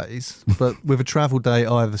 5 days, but with a travel day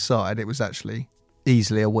either side, it was actually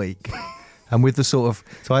easily a week. And with the sort of,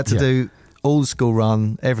 so I had to do all the school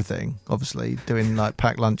run, everything, obviously, doing like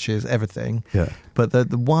packed lunches, everything. Yeah. But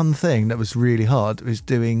the one thing that was really hard was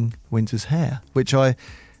doing Winter's hair, which I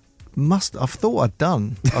thought I'd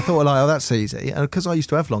done. I thought, like, oh, that's easy. And because I used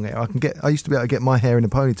to have long hair, I used to be able to get my hair in a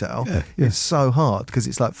ponytail. Yeah. It's so hard because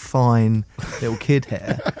it's like fine little kid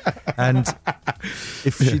hair. And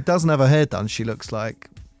if she doesn't have her hair done, she looks like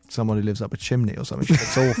someone who lives up a chimney or something. She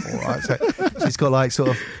looks awful, right? So she's got like sort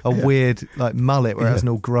of a weird like mullet where it hasn't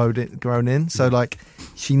all grown in. So like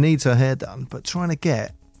she needs her hair done, but trying to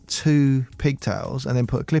get 2 pigtails and then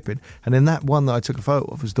put a clip in, and then that one that I took a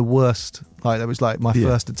photo of was the worst. Like that was like my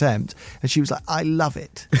first attempt, and she was like, "I love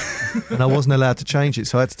it," and I wasn't allowed to change it,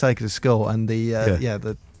 so I had to take her to school. And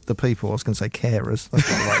the people, I was going to say carers,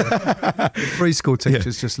 that's not right. The preschool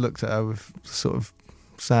teachers just looked at her with sort of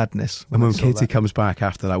sadness. And when Katie comes back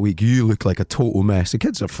after that week, you look like a total mess. The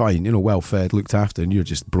kids are fine, well fed, looked after, and you're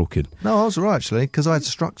just broken. No, I was all right actually, because I had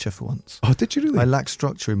structure for once. Oh, did you really? I lacked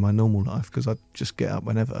structure in my normal life because I'd just get up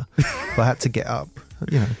whenever. But I had to get up.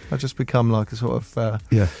 I just become like a sort of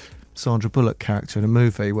Sandra Bullock character in a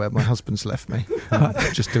movie where my husband's left me,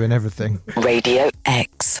 just doing everything. Radio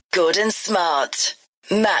X. Good and smart.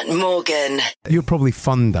 Matt Morgan. You're probably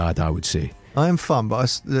fun, Dad, I would say. I am fun,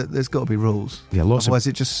 but there's got to be rules. Yeah, otherwise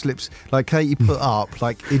it just slips. Like Katie put up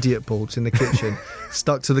like idiot boards in the kitchen,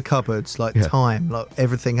 stuck to the cupboards, like time, like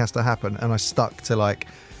everything has to happen, and I stuck to like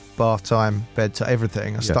bath time, bed time,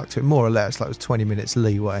 everything. I stuck to it more or less. Like it was 20 minutes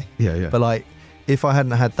leeway. Yeah. But like if I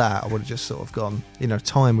hadn't had that, I would have just sort of gone.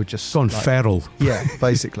 Time would just gone feral. Yeah,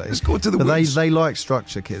 basically. Let's go to the but woods. they like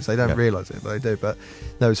structure, kids. They don't realise it, but they do. But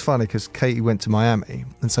no, it's funny because Katie went to Miami,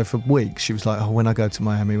 and so for weeks she was like, "Oh, when I go to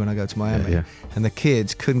Miami." Yeah. And the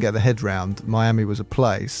kids couldn't get their head round Miami was a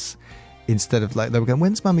place. Instead of like they were going,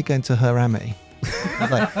 "When's Mummy going to her Ami?"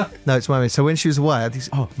 Like, no, it's Miami. So when she was away, I had these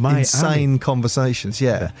insane conversations.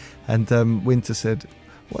 Yeah. And Winter said,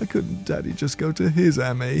 "Why couldn't Daddy just go to his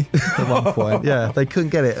Ami?" At one point, they couldn't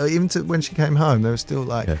get it. Even when she came home, they were still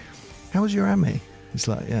like, "How was your Ami?" It's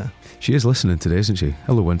like, She is listening today, isn't she?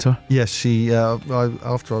 Hello, Winter. Yes, she.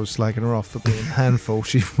 After I was slagging her off for being a handful,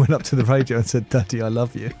 she went up to the radio and said, "Daddy, I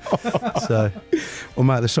love you." So, well,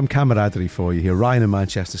 Matt, there's some camaraderie for you here. Ryan in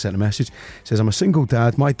Manchester sent a message. Says, "I'm a single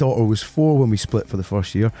dad. My daughter was 4 when we split for the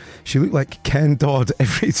first year. She looked like Ken Dodd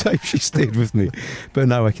every time she stayed with me, but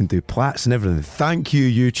now I can do plaits and everything. Thank you,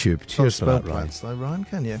 YouTube. Cheers for that, Ryan." Plaits, though, Ryan,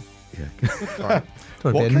 can you? Yeah. Right.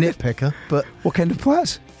 Don't want to be a nitpicker, but what kind of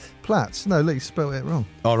plaits? Plaits? No, look, you spelled it wrong.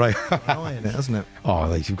 All right. I in it, hasn't it? Oh,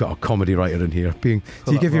 like you've got a comedy writer in here. Do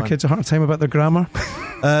you give your kids a hard time about their grammar?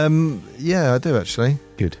 Yeah, I do actually.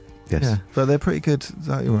 Good. Yes. Yeah, but they're pretty good.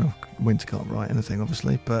 Well, Winter can't write anything,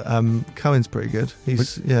 obviously, but Cohen's pretty good.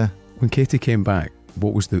 When Katie came back,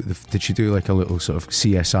 what was did she do like a little sort of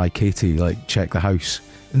CSI Katie, like check the house?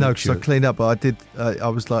 No, because I cleaned up, but I did. I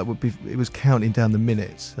was like, it was counting down the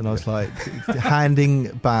minutes, and I was like, handing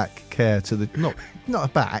back care to the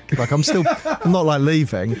not back. Like I'm not like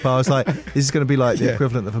leaving, but I was like, this is going to be like the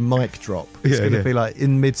equivalent of a mic drop. It's going to be like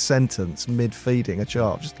in mid sentence, mid feeding a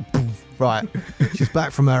child, just boom, right. She's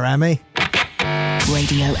back from her Ami.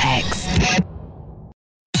 Radio X.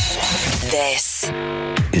 This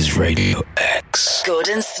is Radio X. Good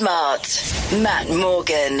and smart. Matt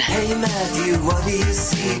Morgan. Hey Matthew, what do you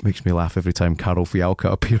see? Makes me laugh every time Carol Fialka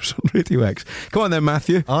appears on Radio X. Come on then,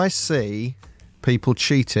 Matthew. I see people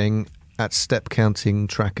cheating at step counting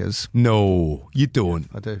trackers. No, you don't.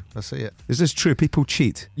 I do. I see it. Is this true? People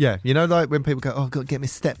cheat? Yeah. Like when people go, "Oh, I've got to get my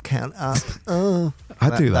step count up." Oh,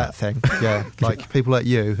 I do that thing. Yeah. Like people like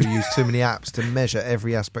you who use too many apps to measure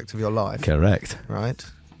every aspect of your life. Correct. Right.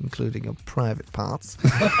 Including your private parts.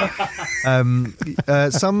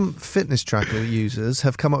 Some fitness tracker users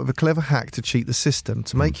have come up with a clever hack to cheat the system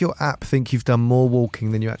to make your app think you've done more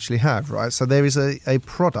walking than you actually have, right? So there is a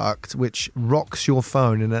product which rocks your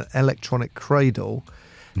phone in an electronic cradle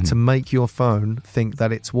to make your phone think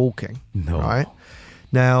that it's walking, right?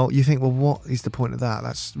 Now, you think, well, what is the point of that?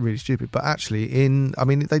 That's really stupid. But actually,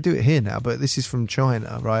 they do it here now, but this is from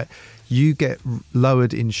China, right? You get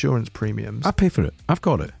lowered insurance premiums. I pay for it. I've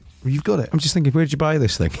got it. You've got it. I'm just thinking, where did you buy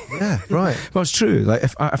this thing? Yeah, right. Well, it's true. Like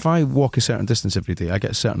if I walk a certain distance every day, I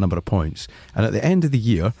get a certain number of points. And at the end of the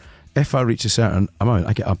year, if I reach a certain amount,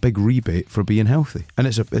 I get a big rebate for being healthy. And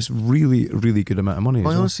it's really, really good amount of money.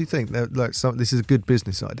 I honestly think that this is a good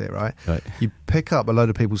business idea, right? Right. You pick up a load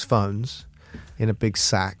of people's phones in a big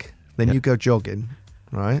sack, then you go jogging,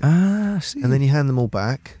 right? Ah, I see. And then you hand them all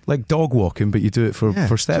back. Like dog walking, but you do it for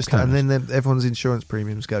step just- counters. and then everyone's insurance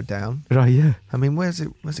premiums go down. Right, yeah. I mean, where's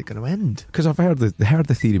it going to end? Because I've heard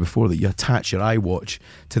the theory before that you attach your iWatch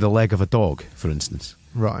to the leg of a dog, for instance,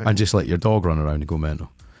 Right. and just let your dog run around and go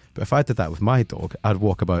mental. But if I did that with my dog, I'd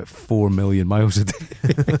walk about 4 million miles a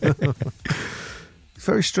day. It's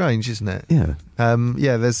very strange, isn't it? Yeah.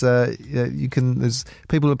 There's there's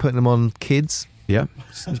people who are putting them on kids. Yeah.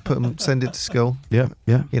 Just send it to school. Yeah.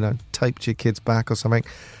 Yeah. You know, tape to your kid's back or something.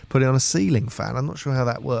 Put it on a ceiling fan. I'm not sure how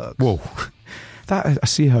that works. Whoa. That I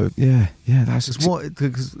see how. Yeah. That's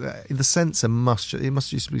Because the sensor must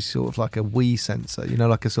just be sort of like a Wii sensor. You know,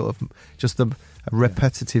 like a sort of just a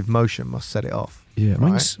repetitive motion must set it off. Yeah, right?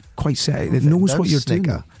 mine's quite set. It knows what you're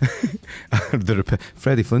snicker. doing.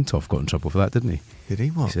 Freddie Flintoff got in trouble for that, didn't he? Did he?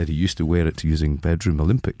 What? He said he used to wear it using bedroom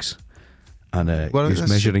Olympics, and he Well, was that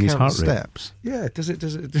measuring should his count heart rate. steps. Yeah, does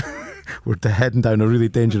it? We're heading down a really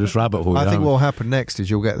dangerous rabbit hole. I think aren't what will happen next is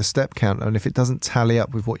you'll get the step counter, and if it doesn't tally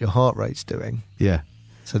up with what your heart rate's doing, we? Yeah,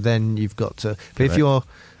 so then you've got to. But Correct.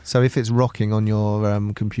 if it's rocking on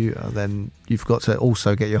your computer, then you've got to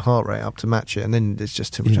also get your heart rate up to match it, and then it's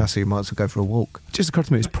just too much hassle. You might as well go for a walk. it just occurred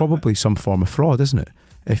to me it's probably some form of fraud, isn't it?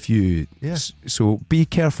 If you, Yeah. So be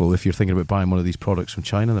careful if you're thinking about buying one of these products from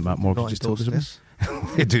China that Matt Morgan Not just told us endorse about.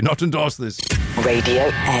 this. We do not endorse this.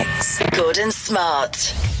 Radio X. Gordon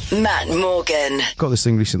Smart. Matt Morgan. Got this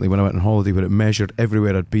thing recently when I went on holiday where it measured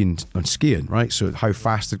everywhere I'd been on skiing, right? So how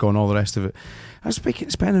fast I'd gone, all the rest of it. I was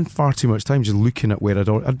spending far too much time just looking at where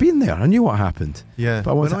I'd been there. I knew what happened. Yeah, But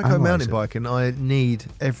I when wanted I to go analyse mountain it. biking, I need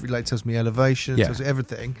it tells me elevation, Yeah. tells me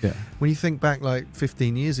everything. Yeah. When you think back like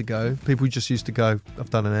 15 years ago, people just used to go, I've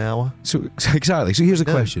done an hour. So exactly. So here's the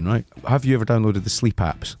Yeah. question, right? Have you ever downloaded the sleep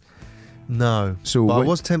apps? No. So but I when-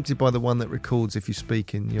 was tempted by the one that records if you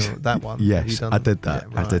speak in that one. Have you Yes, done- I did that.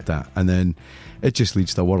 Yeah, I did that, and then it just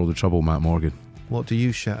leads to a world of trouble, Matt Morgan. What do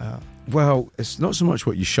you shout out? Well, it's not so much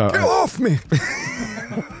what you shout. Get out. off me!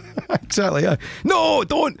 Exactly. Yeah. No,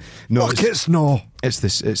 don't. No, Buckets, no. it's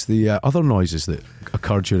this. It's the other noises that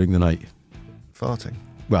occur during the night. Farting.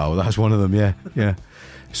 Well, that's one of them. Yeah, yeah.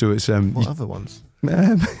 So it's What other ones?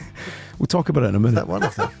 we'll talk about it in a minute. Is that one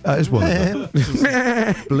of them? That is one of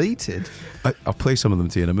them. Bleated. I'll play some of them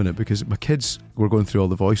to you in a minute because my kids were going through all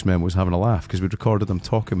the voice memos having a laugh because we'd recorded them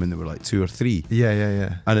talking when they were like 2 or 3.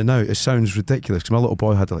 Yeah. And then now it sounds ridiculous because my little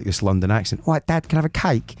boy had like this London accent. What, Dad, can I have a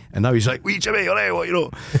cake? And now he's like, wee Jimmy, all what you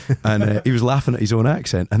know? And he was laughing at his own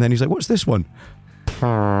accent. And then he's like, what's this one?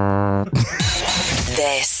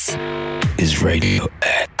 This is Radio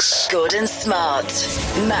X. Gordon Smart.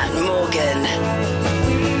 Matt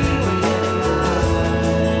Morgan.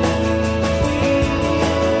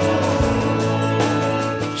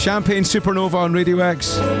 Champagne Supernova on Radio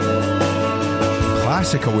X.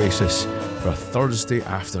 Classic Oasis for a Thursday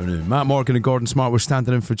afternoon. Matt Morgan and Gordon Smart were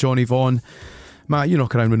standing in for Johnny Vaughan. Matt, you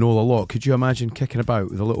knock around with Noel a lot. Could you imagine kicking about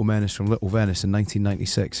with the Little Menace from Little Venice in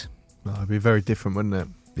 1996? Oh, it'd be very different, wouldn't it?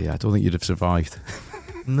 Yeah, I don't think you'd have survived.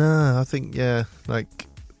 No, I think, like,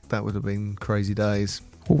 that would have been crazy days.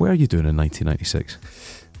 What were you doing in 1996?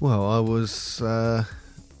 Well, I was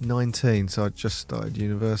 19, so I just started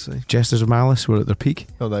university. Jesters of Malice were at their peak.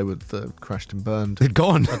 Oh, they would crashed and burned. They'd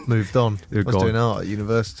gone. I'd moved on. They're I was gone. doing art at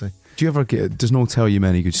university. Do you ever does Noel tell you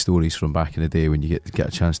many good stories from back in the day when you get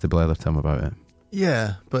a chance to blether to him about it?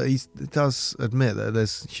 Yeah, but he does admit that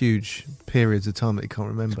there's huge periods of time that he can't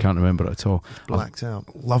remember. Can't remember it at all. Blacked out.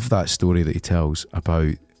 Love that story that he tells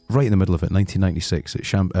about right in the middle of it, 1996 at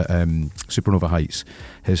Supernova Heights,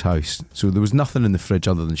 his house. So there was nothing in the fridge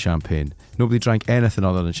other than champagne. Nobody drank anything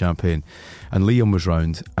other than champagne. And Liam was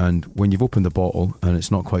round, and when you've opened the bottle and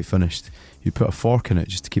it's not quite finished, you put a fork in it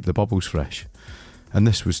just to keep the bubbles fresh. And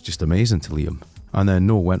this was just amazing to Liam. And then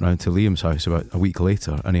Noel went round to Liam's house about a week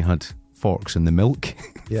later, and he had forks in the milk,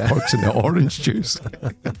 Yeah. forks in the orange juice.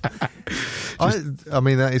 I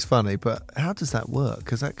mean, that is funny, but how does that work?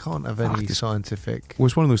 Because that can't have any scientific... Well,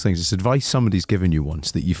 it's one of those things. It's advice somebody's given you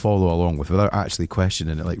once that you follow along with without actually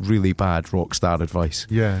questioning it, like really bad rock star advice.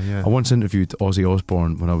 Yeah. I once interviewed Ozzy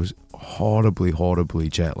Osbourne when I was horribly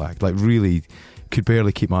jet lagged, like really could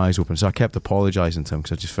barely keep my eyes open. So I kept apologising to him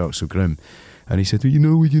because I just felt so grim. And he said, well, you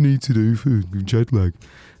know what you need to do for jet lag?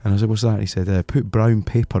 And I was like, what's that? And he said, put brown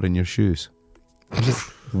paper in your shoes. I was like,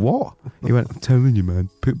 what? He went, I'm telling you, man,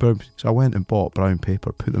 put brown... So I went and bought brown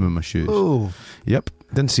paper, put them in my shoes. Oh, Yep.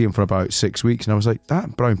 Didn't see him for about 6 weeks, and I was like,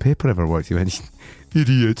 that brown paper ever worked? He went,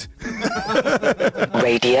 idiot.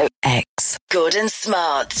 Radio X. Gordon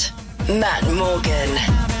Smart. Matt Morgan.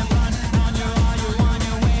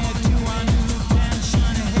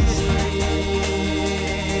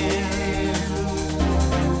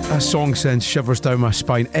 That song sends shivers down my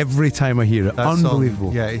spine every time I hear it. That song,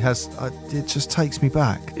 Unbelievable. yeah, it has. It just takes me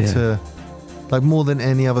back Yeah. to, like, more than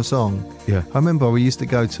any other song. Yeah. I remember we used to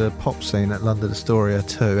go to a pop scene at London Astoria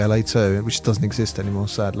 2, LA 2, which doesn't exist anymore,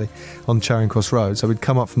 sadly, on Charing Cross Road. So we'd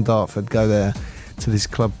come up from Dartford, go there to this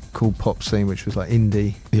club called Pop Scene, which was like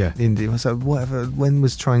indie. Yeah. Indie. So whatever. When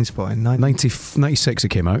was Trainspotting? 96 it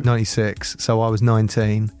came out. 96. So I was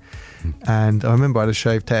 19. And I remember I had a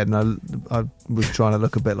shaved head and I was trying to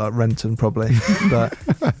look a bit like Renton probably. But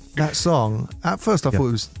that song, at first I thought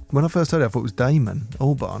it was, when I first heard it, I thought it was Damon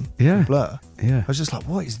Albarn Yeah. from Blur. Yeah. I was just like,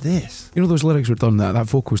 what is this? You know, those lyrics were done, that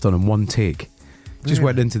vocal was done in one take. Just Really?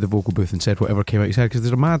 went into the vocal booth and said whatever came out his head, because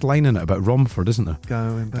there's a mad line in it about Romford, isn't there?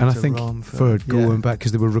 Going back And I to think Romford. going Yeah. back,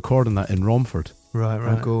 because they were recording that in Romford. Right, I'm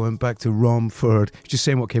right. going back to Romford. He's just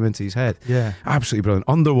saying what came into his head. Yeah. Absolutely brilliant.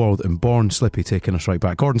 Underworld and Born Slippy taking us right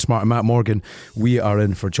back. Gordon Smart and Matt Morgan, we are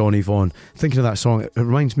in for Johnny Vaughan. Thinking of that song, it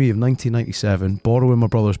reminds me of 1997, borrowing my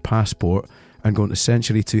brother's passport and going to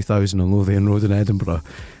Century 2000 on Lothian Road in Edinburgh.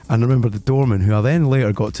 And I remember the doorman, who I then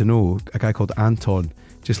later got to know, a guy called Anton,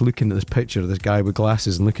 just looking at this picture of this guy with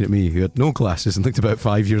glasses and looking at me who had no glasses and looked about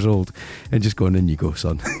 5 years old, and just going, in you go,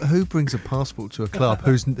 son. Who brings a passport to a club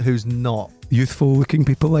who's not? Youthful looking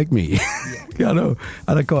people like me. Yeah, I know.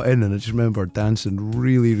 And I got in and I just remember dancing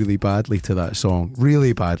really, really badly to that song.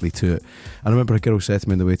 Really badly to it. And I remember a girl said to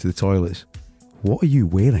me on the way to the toilets, "What are you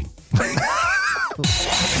wearing?"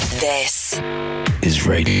 This is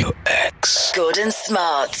Radio X. Gordon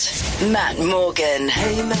Smart, Matt Morgan.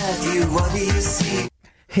 Hey Matthew, what do you see?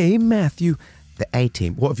 Hey, Matthew, the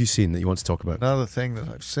A-Team. What have you seen that you want to talk about? Another thing that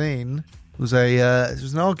I've seen was it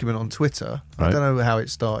was an argument on Twitter. I Right. don't know how it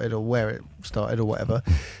started or where it started or whatever,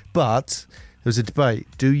 but there was a debate.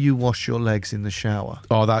 Do you wash your legs in the shower?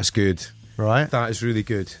 Oh, that's good. Right? That is really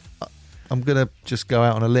good. I'm going to just go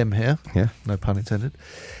out on a limb here. Yeah. No pun intended.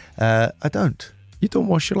 I don't. You don't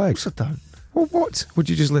wash your Of legs? course I don't. Well, what? Would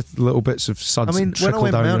you just let little bits of suds I mean, when I trickle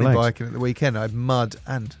went down your mountain legs? biking at the weekend, I had mud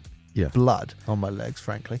and Yeah. blood on my legs,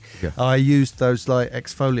 frankly. Yeah. I used those like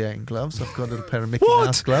exfoliating gloves. I've got a little pair of Mickey What?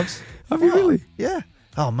 Mouse gloves. Have you really? Yeah.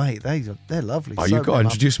 Oh, mate, they're lovely. Oh, So you've got to them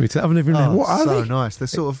up. introduce me to that. I've never even Oh, what are so they? nice.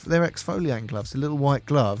 They're exfoliating gloves. They're little white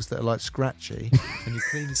gloves that are like scratchy, and you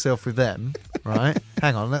clean yourself with them. Right?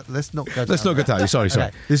 Hang on. Let's not go. Let's down not go that. down. Sorry.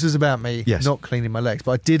 Okay, this is about me Yes. not cleaning my legs,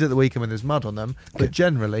 but I did at the weekend when there's mud on them. But Okay.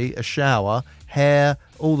 generally, a shower, hair,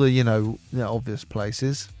 all the obvious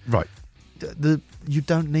places. Right. You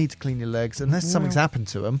don't need to clean your legs unless something's happened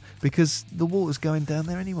to them, because the water's going down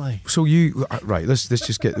there anyway. So you right? Let's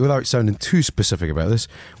just get, without sounding too specific about this.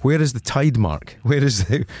 Where is the tide mark? Where'd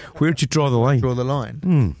you draw the line? Draw the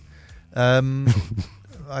line.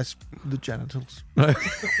 The genitals.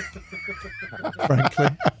 Frankly.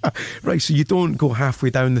 Right. So you don't go halfway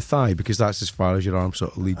down the thigh, because that's as far as your arm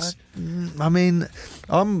sort of leads. I mean,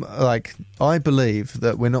 I believe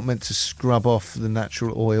that we're not meant to scrub off the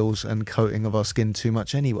natural oils and coating of our skin too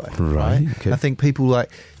much anyway. Right, okay. I think people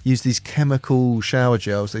use these chemical shower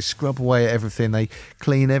gels. They scrub away everything. They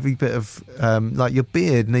clean every bit of your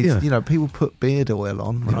beard needs. Yeah. People put beard oil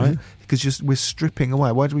on, right? Because we're stripping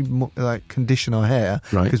away. Why do we condition our hair?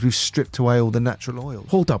 Right. Because we've stripped away all the natural oils.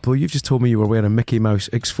 Hold up, though. You've just told me you were wearing Mickey Mouse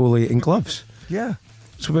exfoliating gloves. Yeah.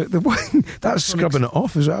 So that's scrubbing it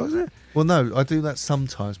off as well, is it? Well, no, I do that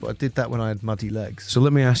sometimes, but I did that when I had muddy legs. So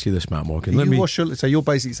let me ask you this, Matt Morgan. So you're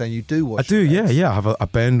basically saying you do wash I do, your legs? yeah. I have a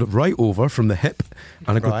bend right over from the hip,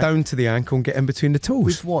 and I go Right. down to the ankle and get in between the toes.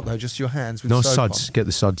 With what though? Just your hands? With No soap suds. on? Get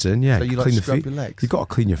the suds in, yeah. So you clean the scrub feet. your legs? You've got to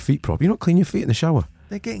clean your feet properly. You not clean your feet in the shower.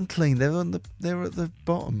 They're getting clean. They're at the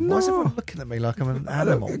bottom. Why is No. everyone looking at me like I'm an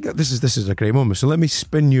animal? This is a great moment. So let me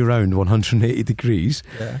spin you around 180 degrees.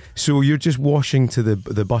 Yeah. So you're just washing to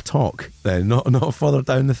the buttock then, not further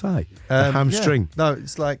down the thigh, the hamstring. Yeah. No,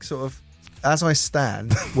 it's like sort of as I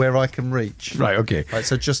stand where I can reach. Right. Okay. Right,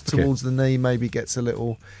 so just Okay. towards the knee, maybe gets a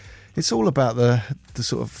little. It's all about the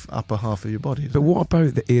sort of upper half of your body. But what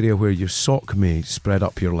about the area where your sock may spread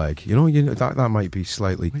up your leg? You know that might be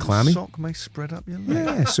slightly clammy. Sock may spread up your leg.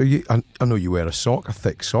 Yeah. So I know you wear a sock, a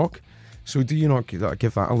thick sock. So do you not give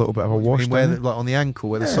that a little bit of a wash? Where down? on the ankle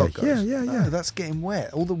where the Yeah, sock goes. yeah. No, that's getting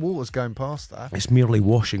wet. All the water's going past that. It's merely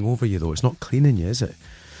washing over you, though. It's not cleaning you, is it?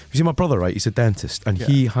 You see, my brother, right? He's a dentist, and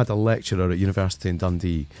he had a lecturer at University in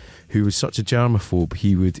Dundee who was such a germaphobe,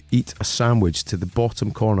 he would eat a sandwich to the bottom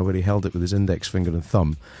corner where he held it with his index finger and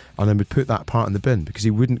thumb, and then would put that part in the bin because he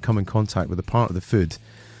wouldn't come in contact with the part of the food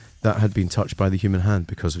that had been touched by the human hand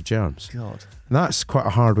because of germs. God. And that's quite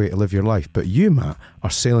a hard way to live your life. But you, Matt, are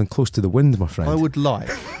sailing close to the wind, my friend. I would like,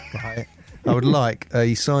 right, I would like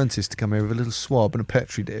a scientist to come here with a little swab and a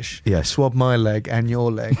Petri dish. Yes. Swab my leg and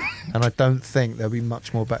your leg, and I don't think there'll be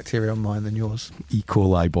much more bacteria on mine than yours. E.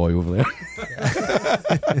 coli boy over there.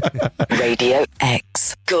 Radio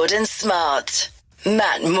X. Good and smart.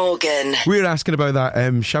 Matt Morgan. We're asking about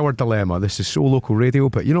that shower dilemma. This is so local radio,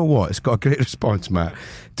 but you know what? It's got a great response, Matt.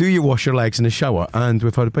 Do you wash your legs in the shower? And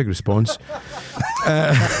we've had a big response.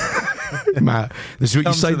 Matt, this is what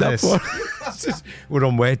you signed up for. We're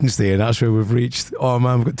on Wednesday, and that's where we've reached. Oh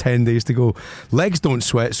man, we've got 10 days to go. Legs don't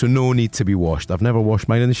sweat, so no need to be washed. I've never washed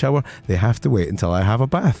mine in the shower. They have to wait until I have a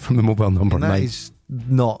bath. From the mobile number And that 9. is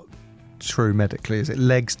not true medically, is it?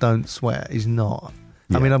 Legs don't sweat is not.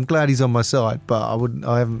 Yeah. I mean, I'm glad he's on my side, but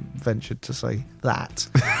I haven't ventured to say that.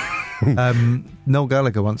 Noel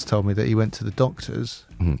Gallagher once told me that he went to the doctors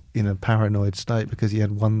in a paranoid state because he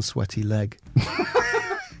had one sweaty leg.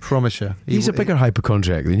 Promise you. He's a bigger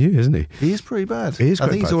hypochondriac than you, isn't he? He is pretty bad. He is I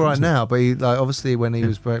quite think he's bad, all right isn't he? now, but he, like, obviously when he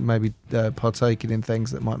was maybe partaking in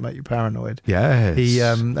things that might make you paranoid. Yes. He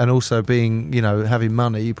and also being, having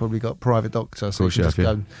money, you probably got private doctor, so you course can you just have,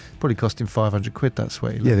 yeah. go. Probably cost him £500 that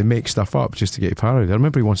sweaty leg. Yeah, they make stuff up just to get you paranoid. I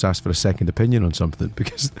remember he once asked for a second opinion on something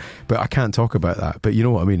but I can't talk about that. But you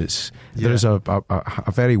know what I mean? There is a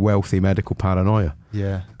very wealthy medical paranoia.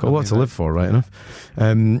 Yeah. Got a lot to live for, right enough.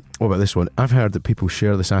 What about this one? I've heard that people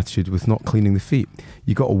share this attitude with not cleaning the feet.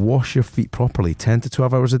 You got to wash your feet properly 10 to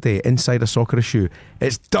 12 hours a day inside a sock or a shoe.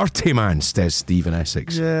 It's dirty, man, says Steve in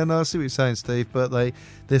Essex. Yeah, no, I see what you're saying, Steve, but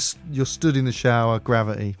you're stood in the shower,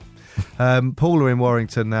 gravity. Paula in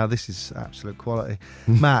Warrington, now this is absolute quality.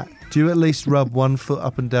 Matt, do you at least rub one foot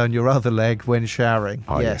up and down your other leg when showering?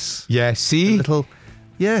 Oh, yes. Yeah, see?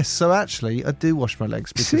 Yes, so actually I do wash my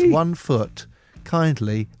legs because one foot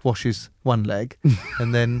kindly washes one leg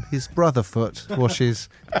and then his brother foot washes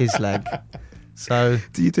his leg. So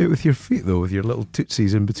do you do it with your feet though, with your little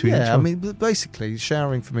tootsies in between? Yeah, I mean, basically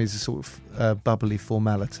showering for me is a sort of bubbly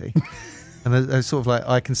formality. And it's sort of like,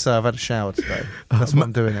 I can say I've had a shower today. That's what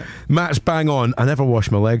I'm doing it. Matt's bang on. I never wash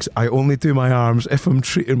my legs. I only do my arms if I'm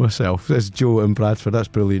treating myself. Says Joe in Bradford. That's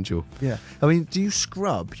brilliant, Joe. Yeah. I mean, do you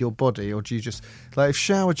scrub your body or do you just, like, if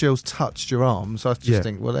shower gel's touched your arms, I just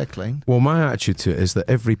think, well, they're clean. Well, my attitude to it is that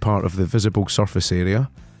every part of the visible surface area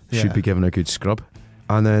should be given a good scrub.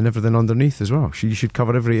 And then everything underneath as well. You should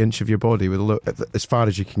cover every inch of your body with a look as far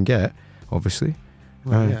as you can get, obviously.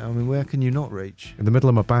 Well, yeah, I mean, where can you not reach? In the middle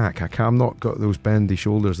of my back. I'm not got those bendy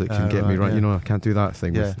shoulders that can get me right. Yeah. I can't do that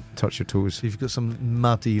thing with touch your toes. So you've got some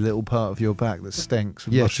muddy little part of your back that stinks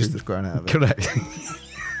with mushrooms growing out of it. Correct.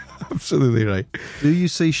 Absolutely right. Do you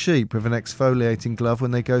see sheep with an exfoliating glove when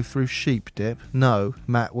they go through sheep dip? No.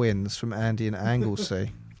 Matt wins from Andy in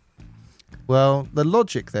Anglesey. Well, the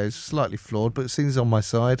logic there is slightly flawed, but since it's on my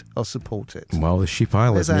side, I'll support it. Well, the Sheep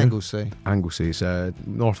Island. There's Anglesey. Anglesey is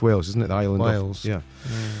North Wales, isn't it? The island Wales. Yeah.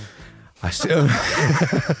 I still.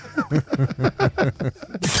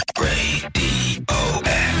 Radio